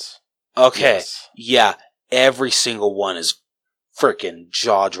breakdowns. Okay. Yes. Yeah, every single one is freaking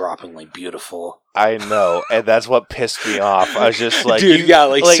jaw-droppingly beautiful. I know, and that's what pissed me off. I was just like, dude,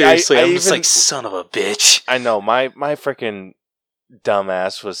 seriously, I'm just like, son of a bitch. I know, my freaking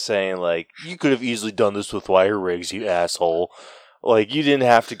dumbass was saying, like, you could have easily done this with wire rigs, you asshole. Like, you didn't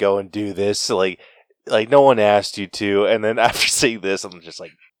have to go and do this. Like no one asked you to. And then after seeing this, I'm just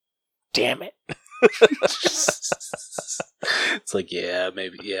like, damn it. It's like,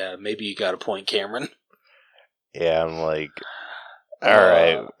 maybe you got a point, Cameron. Yeah, I'm like, all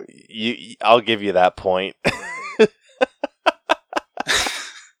right, I'll give you that point.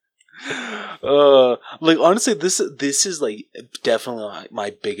 Like honestly, this is like definitely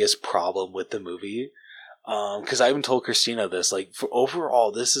my biggest problem with the movie. Because I even told Christina this. Like, for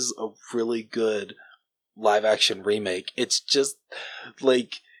overall, this is a really good live action remake. It's just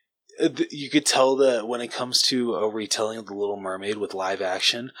like you could tell that when it comes to a retelling of the Little Mermaid with live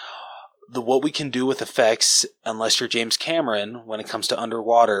action, what we can do with effects, unless you're James Cameron, when it comes to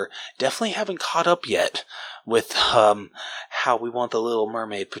underwater, definitely haven't caught up yet with how we want the Little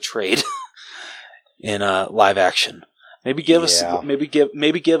Mermaid portrayed in live action. Maybe give us Yeah.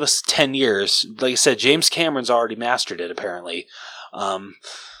 maybe give us 10 years. Like I said, James Cameron's already mastered it apparently. But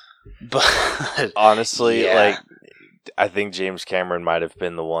Honestly, yeah. like, I think James Cameron might have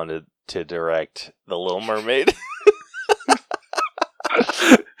been the one to direct The Little Mermaid.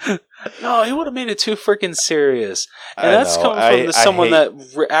 No, he would have made it too freaking serious. And I that's know. coming from someone hate,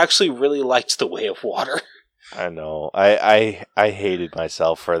 that actually really liked The Way of Water. I know. I hated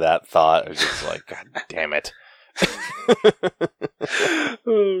myself for that thought. I was just like, God damn it.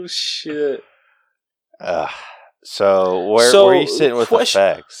 Oh, shit. So, where are you sitting with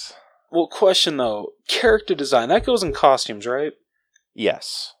effects? Well, question though. Character design, that goes in costumes, right?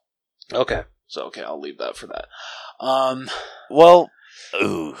 Yes. Okay. So, okay, I'll leave that for that. Well,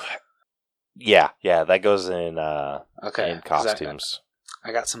 ooh. Yeah, that goes in Okay, in costumes.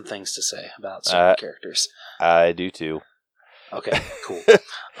 I got some things to say about certain characters. I do too. Okay, cool.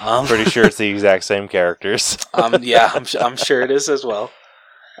 Pretty sure it's the exact same characters. Yeah, I'm sure it is as well.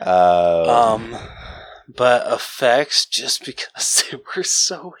 But effects, just because they were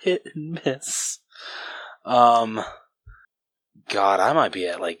so hit and miss. God, I might be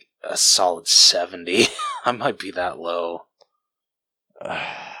at like a solid 70. I might be that low.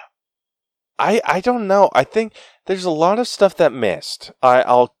 I don't know. I think there's a lot of stuff that missed.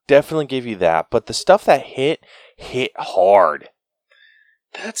 I'll definitely give you that. But the stuff that hit hard.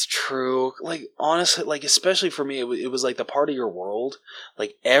 That's true. Like, honestly, like, especially for me, it was like the part of your world.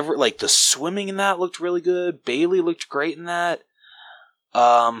 Like, the swimming in that looked really good. Bailey looked great in that.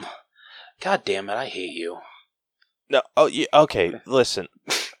 God damn it, I hate you. No, yeah, okay, listen.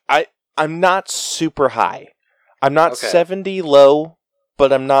 I'm not super high. I'm not 70 low,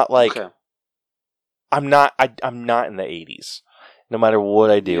 but I'm not like... Okay. I'm not in the 80s. No matter what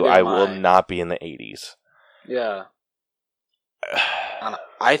I do, I will not be in the 80s. Yeah.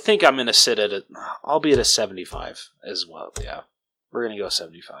 I think I'm going to sit at I'll be at a 75 as well. Yeah. We're going to go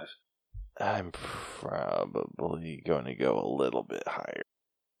 75. I'm probably going to go a little bit higher.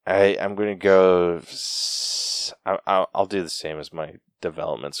 I'm going to go... I'll do the same as my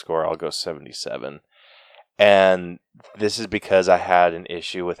development score. I'll go 77. And this is because I had an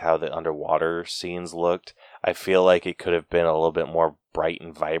issue with how the underwater scenes looked. I feel like it could have been a little bit more bright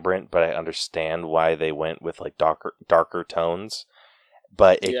and vibrant, but I understand why they went with like darker tones.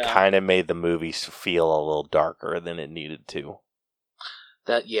 But it kind of made the movie feel a little darker than it needed to.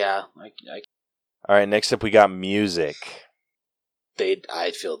 All right, next up we got music. I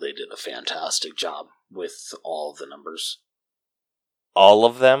feel they did a fantastic job with all the numbers. All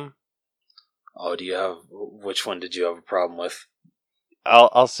of them? Oh, which one did you have a problem with?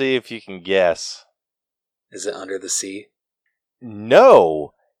 I'll see if you can guess. Is it Under the Sea?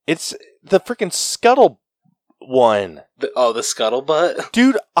 No, it's the freaking Scuttle one. The Scuttlebutt?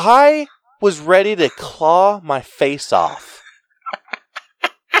 Dude, I was ready to claw my face off.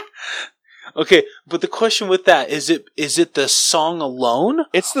 Okay, but the question with that, is it the song alone?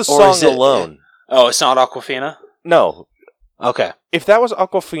 It's the song alone. Oh, it's not Awkwafina? No. Okay. If that was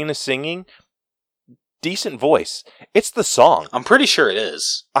Awkwafina singing, decent voice. It's the song. I'm pretty sure it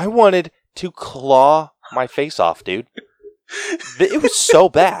is. I wanted to claw my face off, dude. It was so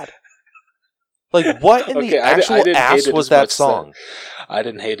bad. Like, what in the actual ass was that song? I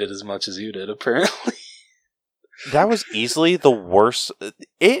didn't hate it as much as you did, apparently. That was easily the worst.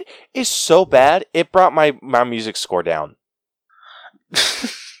 It is so bad, it brought my music score down.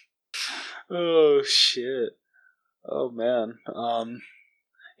 Oh, shit. Oh, man.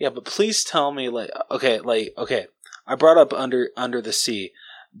 Yeah, but please tell me, okay. I brought up Under the Sea.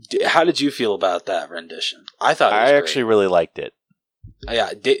 How did you feel about that rendition? I thought it was great. Actually really liked it.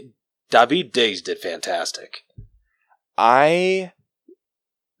 Yeah, David Diggs did fantastic. That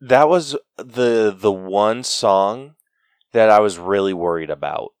was the one song that I was really worried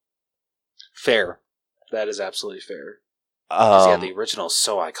about. Fair. That is absolutely fair. The original is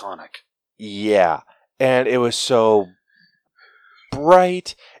so iconic. Yeah, and it was so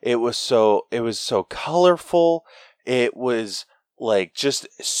bright. It was so colorful. It was like just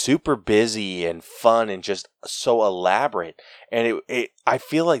super busy and fun and just so elaborate. And I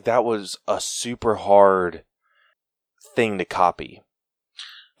feel like that was a super hard thing to copy.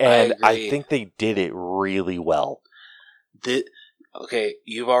 And I agree. think they did it really well. Okay,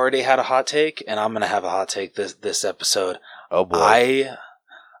 you've already had a hot take, and I'm going to have a hot take this episode. Oh boy.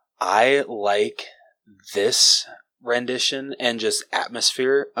 I like this rendition and just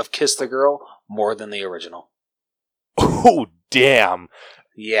atmosphere of Kiss the Girl more than the original. Oh, damn.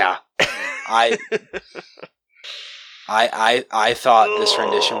 Yeah. I thought this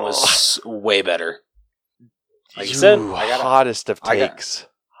rendition was way better. Like you said, hottest of takes.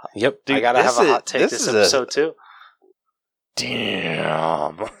 Yep, Dude, I gotta have a hot take this episode too.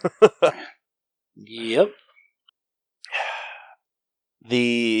 Damn. Yep.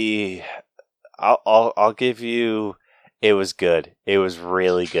 I'll give you. It was good. It was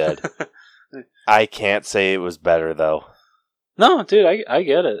really good. I can't say it was better though. No, dude, I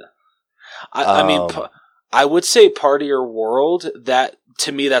get it. I mean, I would say Part of Your World. That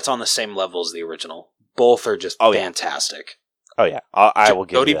to me, that's on the same level as the original. Both are just fantastic. Oh yeah, I will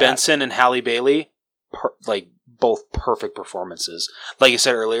give Jodie you that. Benson and Halle Bailey, both perfect performances. Like I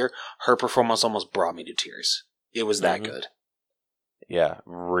said earlier, her performance almost brought me to tears. It was that good. Yeah,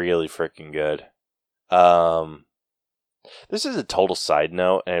 really freaking good. This is a total side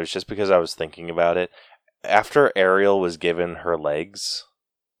note, and it was just because I was thinking about it. After Ariel was given her legs,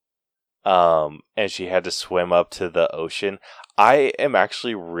 and she had to swim up to the ocean, I am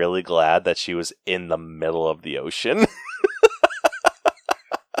actually really glad that she was in the middle of the ocean.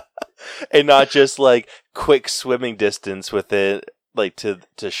 And not just like quick swimming distance with it, like to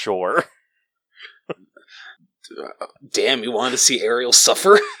shore. Damn, you wanted to see Ariel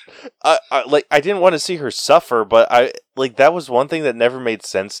suffer? I didn't want to see her suffer, but that was one thing that never made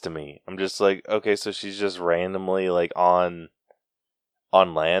sense to me. I'm just like, okay, so she's just randomly like on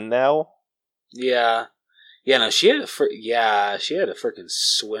land now. Yeah. No, she had to freaking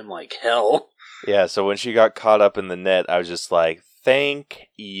swim like hell. Yeah, so when she got caught up in the net, I was just like, thank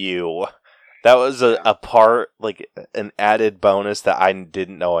you. That was a part, like an added bonus that I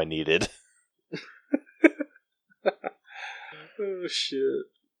didn't know I needed. Oh shit.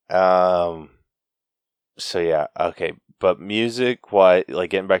 So yeah, okay, but music,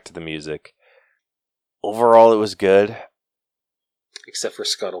 getting back to the music. Overall, it was good, except for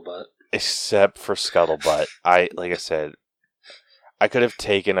Scuttlebutt. Like I said, I could have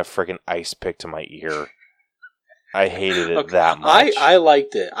taken a freaking ice pick to my ear. I hated it that much. I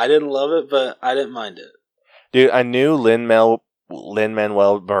liked it. I didn't love it, but I didn't mind it. Dude, I knew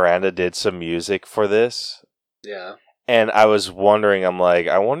Lin-Manuel Miranda did some music for this. Yeah. And I was wondering, I'm like,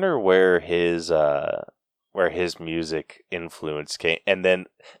 I wonder where his music influence came. And then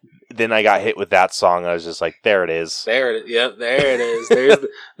I got hit with that song. I was just like, there it is. There it is. Yep, there it is.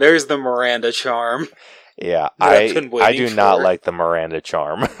 There's the Miranda charm. Yeah, I do not like the Miranda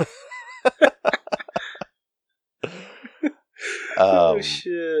charm. Oh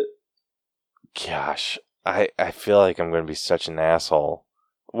shit! Gosh, I feel like I'm going to be such an asshole.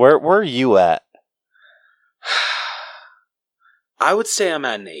 Where are you at? I would say I'm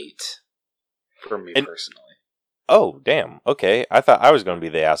at an 8 for me personally. Oh, damn. Okay, I thought I was going to be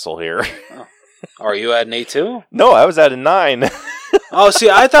the asshole here. Oh. Are you at an 8 too? No, I was at a 9. Oh,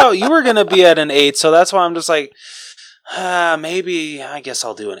 see, I thought you were going to be at an 8, so that's why I'm just like, maybe I guess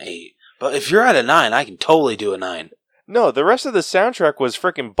I'll do an 8. But if you're at a 9, I can totally do a 9. No, the rest of the soundtrack was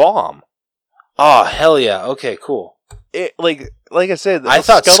freaking bomb. Oh, hell yeah. Okay, cool. It like I said, I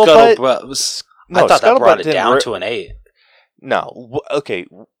thought Scuttlebutt was... I thought that brought it down to an 8. No, okay.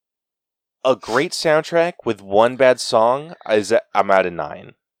 A great soundtrack with one bad song, I'm at a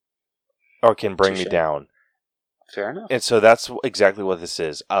 9. Or can bring me down. Fair enough. And so that's exactly what this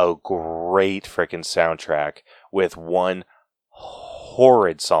is. A great freaking soundtrack with one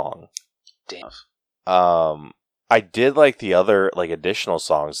horrid song. Damn. I did like the other additional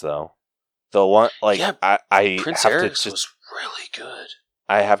songs though. The one I Prince have Eric's to was really good.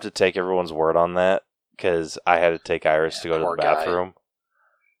 I have to take everyone's word on that because I had to take Iris to go to the bathroom.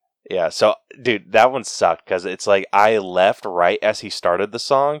 Yeah, so dude, that one sucked because it's like I left right as he started the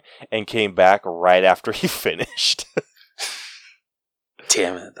song and came back right after he finished.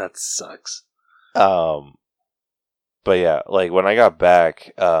 Damn it, that sucks. But yeah, like when I got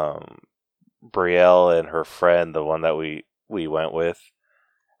back, Brielle and her friend, the one that we went with,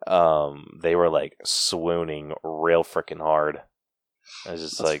 they were like swooning real freaking hard. I was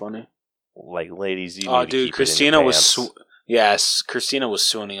just That's funny. Like ladies, you oh, need dude, to keep Christina it in your was pants. yes, Christina was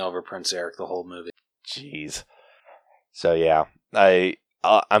swooning over Prince Eric the whole movie. Jeez. So yeah,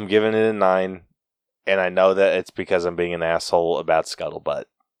 I'm giving it a 9, and I know that it's because I'm being an asshole about Scuttlebutt.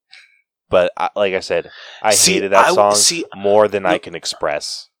 But like I said, I hated that song more than I can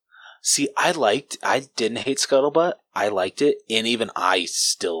express. See, I didn't hate Scuttlebutt. I liked it, and even I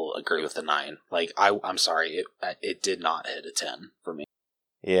still agree with the 9. Like, I'm sorry, it did not hit a 10 for me.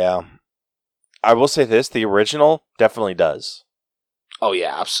 Yeah. I will say this, the original definitely does. Oh,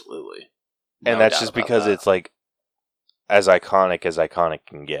 yeah, absolutely. And that's just because it's like as iconic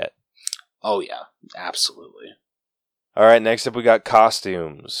can get. Oh, yeah, absolutely. All right, next up we got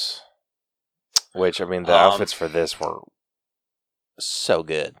costumes. Which, I mean, the outfits for this were so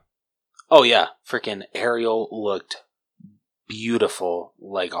good. Oh, yeah. Freaking Ariel looked beautiful,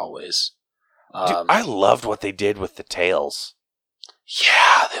 like always. Dude, I loved what they did with the tails.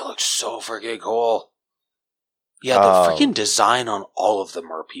 Yeah, they look so freaking cool. Yeah, the freaking design on all of the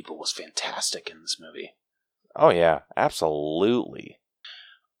mer people was fantastic in this movie. Oh, yeah, absolutely.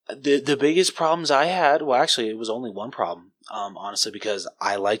 The biggest problems I had, well, actually, it was only one problem, honestly, because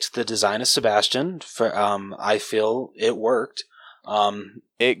I liked the design of Sebastian. I feel it worked.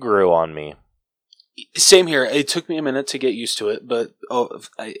 It grew on me. Same here. It took me a minute to get used to it, but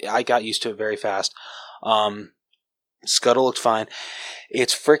I got used to it very fast. Scuttle looked fine.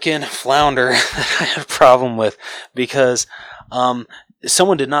 It's frickin' Flounder that I had a problem with because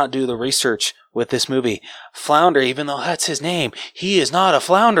someone did not do the research with this movie. Flounder, even though that's his name, he is not a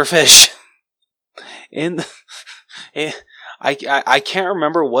flounder fish. I can't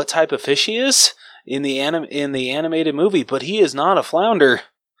remember what type of fish he is in the animated movie, but he is not a flounder.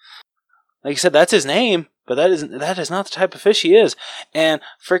 Like I said, that's his name, but that is not the type of fish he is. And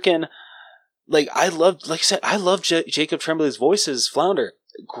frickin', like I loved Jacob Tremblay's voice as Flounder.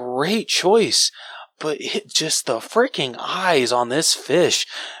 Great choice. But just the freaking eyes on this fish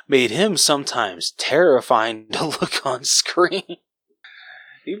made him sometimes terrifying to look on screen.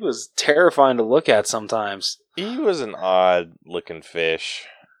 He was terrifying to look at sometimes. He was an odd looking fish.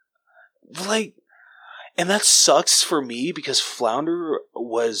 Like, and that sucks for me because Flounder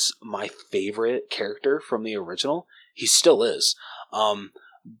was my favorite character from the original. He still is.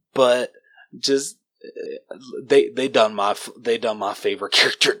 But just they done my favorite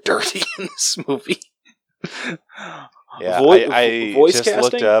character dirty in this movie. Yeah, I voice just casting?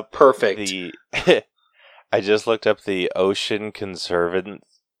 looked up Perfect. I just looked up the Ocean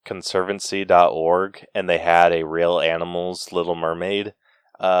Conservancy.org, and they had a Real Animals Little Mermaid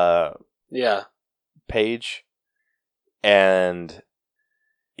page. And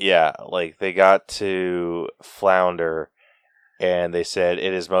yeah, like they got to Flounder and they said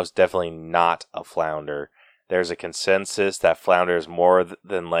it is most definitely not a flounder. There's a consensus that flounder is more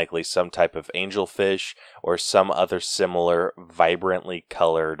than likely some type of angelfish or some other similar vibrantly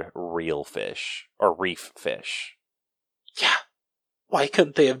colored real fish or reef fish. Yeah. Why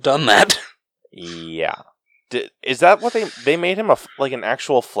couldn't they have done that? Yeah. Is that what they made him like an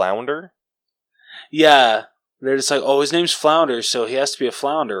actual flounder? Yeah. They're just like, oh, his name's Flounder, so he has to be a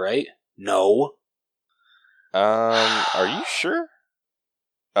flounder, right? No. Are you sure?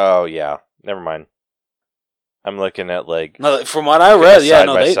 Oh, yeah. Never mind. I'm looking at like... No, from what I read, yeah,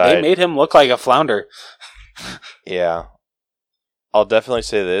 no, they made him look like a flounder. Yeah. I'll definitely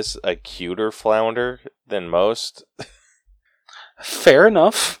say this, a cuter flounder than most. Fair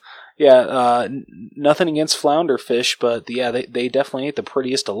enough. Yeah, nothing against flounder fish, but yeah, they definitely ain't the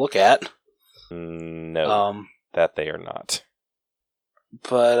prettiest to look at. No, that they are not.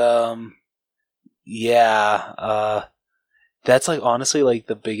 But, yeah, that's like honestly like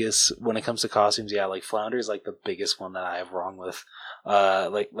the biggest when it comes to costumes. Yeah, like Flounder is like the biggest one that I have wrong with.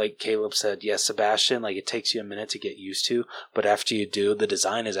 Like Caleb said, yes, Sebastian, like it takes you a minute to get used to, but after you do, the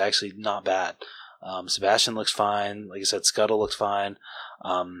design is actually not bad. Sebastian looks fine. Like I said, Scuttle looks fine.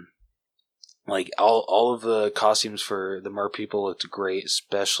 Like all of the costumes for the mer people looked great,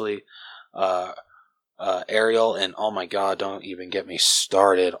 especially Ariel, and oh my god, don't even get me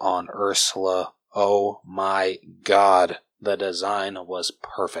started on Ursula. Oh my god. The design was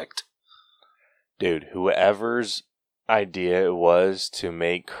perfect. Dude, whoever's idea it was to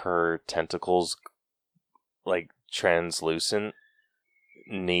make her tentacles like translucent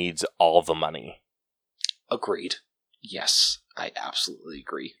needs all the money. Agreed. Yes, I absolutely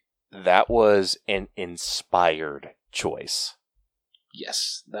agree. That was an inspired choice.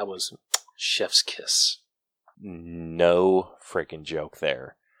 Yes, that was chef's kiss. No freaking joke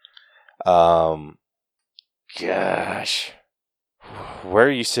there. Gosh, where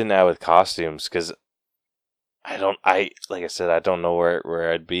are you sitting at with costumes? Because like I said, I don't know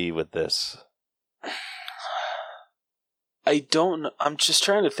where I'd be with this. I'm just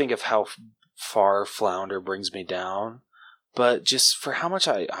trying to think of how far Flounder brings me down, but just for how much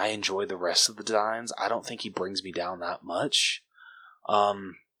I enjoy the rest of the designs, I don't think he brings me down that much.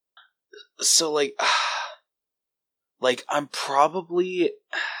 So like I'm probably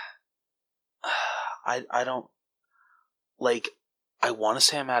I don't like. I want to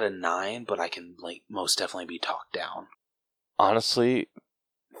say I'm at a 9, but I can most definitely be talked down. Honestly,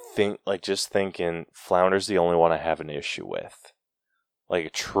 just thinking, Flounder's the only one I have an issue with,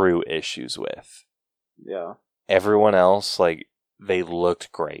 like true issues with. Yeah. Everyone else, they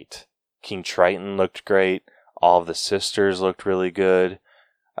looked great. King Triton looked great. All of the sisters looked really good.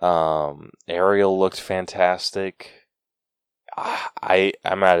 Ariel looked fantastic.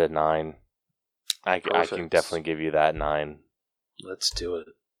 I'm at a 9. I can definitely give you that 9. Let's do it.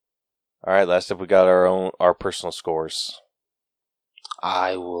 All right, last up we got our personal scores.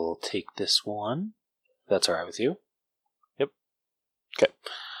 I will take this one. That's all right with you? Yep. Okay.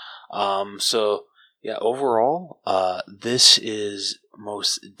 So yeah, overall, this is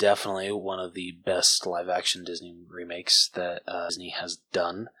most definitely one of the best live-action Disney remakes that Disney has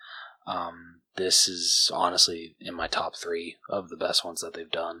done. This is honestly in my top 3 of the best ones that they've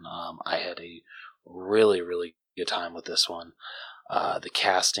done. I had a really, really good time with this one. The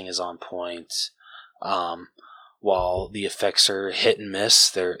casting is on point. While the effects are hit and miss,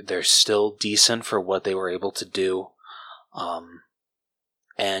 they're still decent for what they were able to do.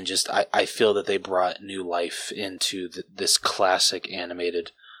 And just I feel that they brought new life into this classic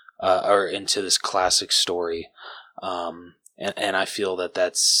animated, or into this classic story. And I feel that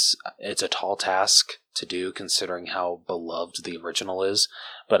it's a tall task to do considering how beloved the original is,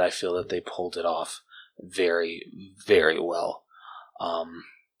 but I feel that they pulled it off very, very well.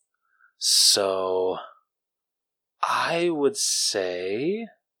 So I would say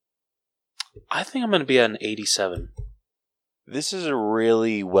I think I'm going to be at an 87. This is a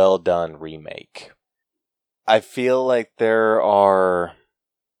really well done remake. I feel like there are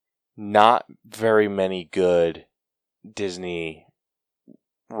not very many good Disney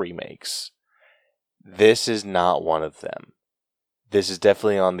remakes. This is not one of them. This is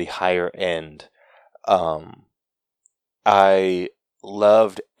definitely on the higher end. I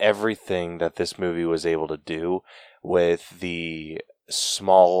loved everything that this movie was able to do with the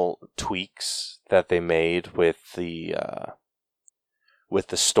small tweaks that they made with the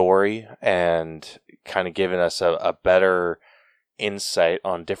story and kind of giving us a better insight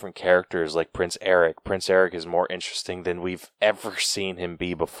on different characters like Prince Eric. Prince Eric is more interesting than we've ever seen him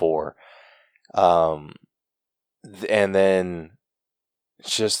be before. And then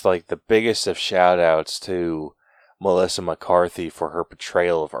just the biggest of shout outs to Melissa McCarthy for her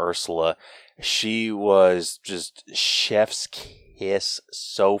portrayal of Ursula. She was just chef's kiss,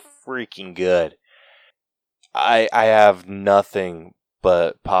 so freaking good. I have nothing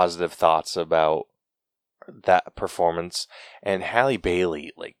but positive thoughts about that performance. And Halle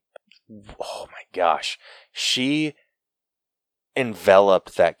Bailey, oh my gosh, she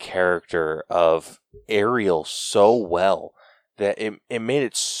enveloped that character of Ariel so well that it made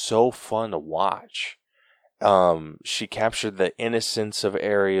it so fun to watch. She captured the innocence of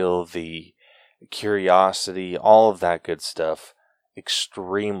Ariel, the curiosity, all of that good stuff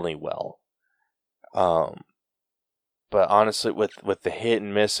extremely well. But honestly, with the hit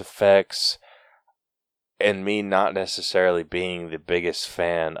and miss effects, and me not necessarily being the biggest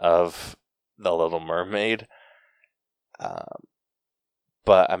fan of The Little Mermaid,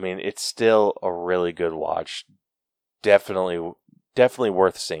 but I mean, it's still a really good watch. Definitely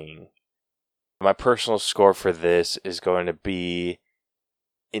worth seeing. My personal score for this is going to be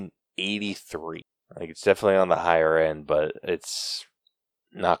an 83. It's definitely on the higher end, but it's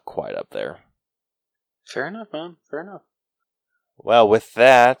not quite up there. Fair enough, man. Fair enough. Well, with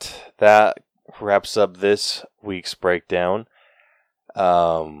that wraps up this week's breakdown.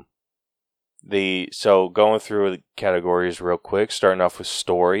 So going through the categories real quick, starting off with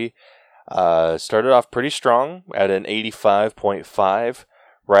story. Started off pretty strong at an 85.5.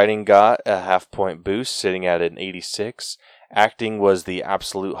 Writing got a half-point boost, sitting at an 86. Acting was the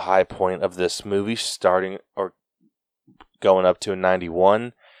absolute high point of this movie, going up to a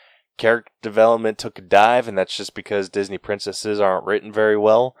 91. Character development took a dive, and that's just because Disney princesses aren't written very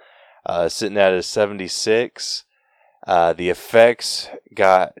well. Sitting at a 76. The effects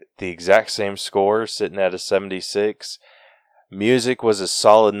got the exact same score, sitting at a 76. Music was a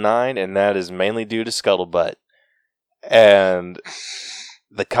solid 9, and that is mainly due to Scuttlebutt. And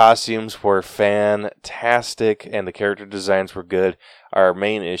the costumes were fantastic, and the character designs were good. Our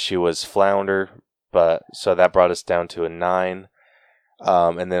main issue was Flounder, so that brought us down to a 9.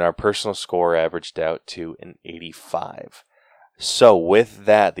 And then our personal score averaged out to an 85. So with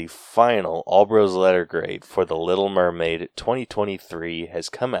that, the final Allbros letter grade for The Little Mermaid 2023 has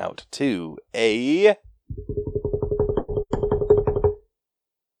come out to a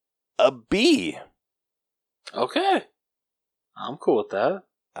B. Okay. I'm cool with that.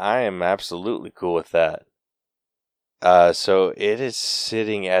 I am absolutely cool with that. So it is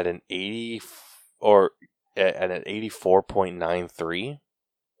sitting at an 80 or at an 84.93.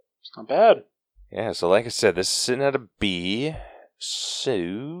 It's not bad. Yeah, so like I said, this is sitting at a B.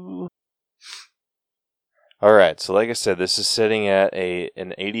 So all right, so like I said, this is sitting at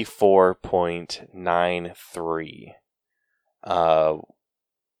an 84.93.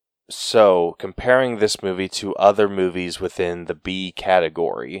 So comparing this movie to other movies within the B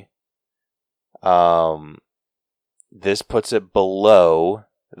category, this puts it below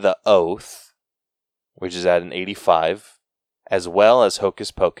The Oath, which is at an 85, as well as Hocus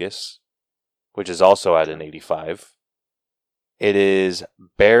Pocus, which is also at an 85. It is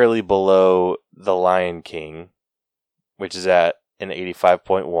barely below The Lion King, which is at an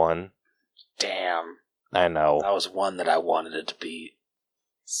 85.1. Damn. I know. That was one that I wanted it to beat.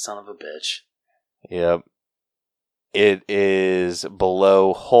 Son of a bitch. Yep. It is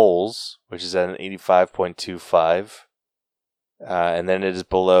below Holes, which is at an 85.25. And then it is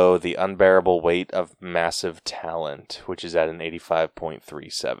below The Unbearable Weight of Massive Talent, which is at an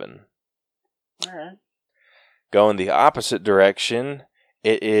 85.37. Alright. Going the opposite direction,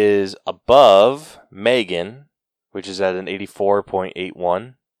 it is above Megan, which is at an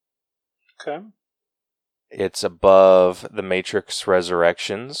 84.81. Okay. It's above The Matrix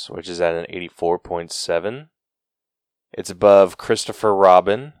Resurrections, which is at an 84.7. It's above Christopher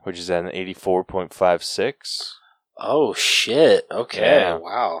Robin, which is at an 84.56. Oh, shit. Okay. Yeah.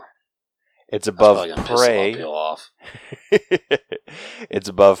 Wow. It's above That's probably Prey. piss a lot of people off. It's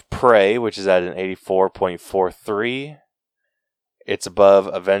above Prey, which is at an 84.43. It's above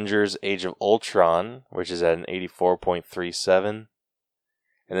Avengers Age of Ultron, which is at an 84.37.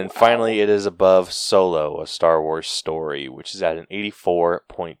 And then finally, it is above Solo, A Star Wars Story, which is at an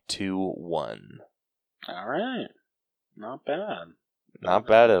 84.21. Alright. Not bad. Not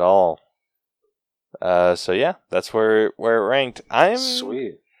bad at all. So yeah, that's where it ranked.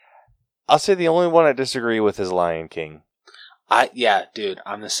 Sweet. I'll say the only one I disagree with is Lion King. Yeah, dude,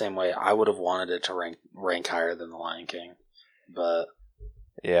 I'm the same way. I would have wanted it to rank higher than The Lion King. But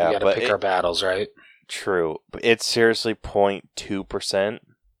Yeah, we gotta pick our battles, right? True. But it's seriously 0.2%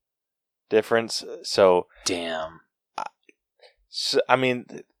 difference. So Damn. I mean,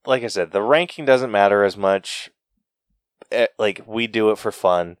 like I said, the ranking doesn't matter as much. Like, we do it for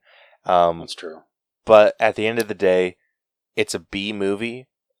fun. That's true. But at the end of the day, it's a B movie.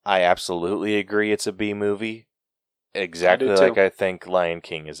 I absolutely agree it's a B movie. Exactly like I think Lion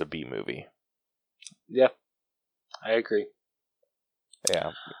King is a B movie. Yeah, I agree.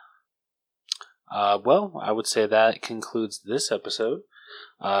 Yeah. Well, I would say that concludes this episode.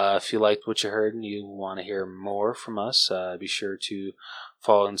 If you liked what you heard and you want to hear more from us, be sure to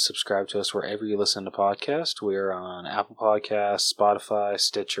follow and subscribe to us wherever you listen to podcasts. We are on Apple Podcasts, Spotify,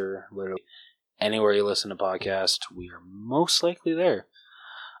 Stitcher, literally anywhere you listen to podcasts. We are most likely there.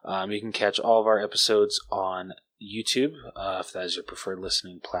 You can catch all of our episodes on YouTube, if that is your preferred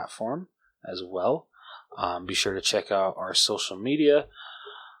listening platform as well. Be sure to check out our social media.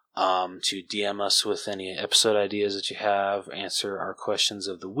 To DM us with any episode ideas that you have, answer our questions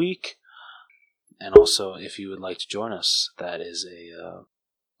of the week, and also if you would like to join us, that is I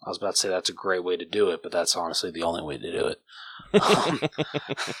was about to say that's a great way to do it, but that's honestly the only way to do it.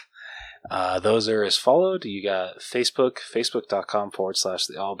 Those are as followed. You got Facebook,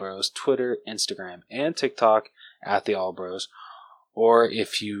 facebook.com/The Allbros, Twitter, Instagram, and TikTok @The Allbros. Or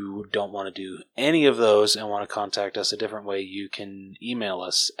if you don't want to do any of those and want to contact us a different way, you can email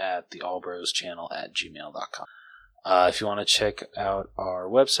us at theallbroschannel@gmail.com. If you want to check out our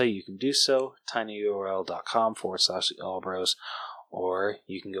website, you can do so, tinyurl.com/theallbros, or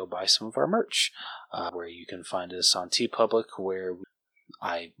you can go buy some of our merch, where you can find us on TeePublic, where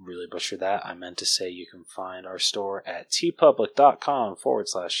I really butchered that. I meant to say you can find our store at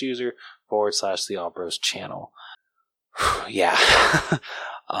teepublic.com/user/the Yeah.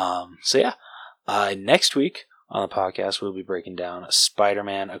 So yeah. Next week on the podcast, we'll be breaking down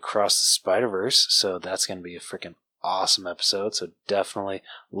Spider-Man Across the Spider-Verse. So that's going to be a freaking awesome episode. So definitely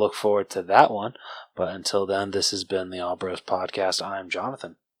look forward to that one. But until then, this has been the All Bros Podcast. I'm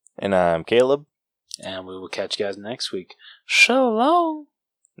Jonathan. And I'm Caleb. And we will catch you guys next week. So long.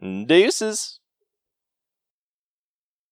 Deuces.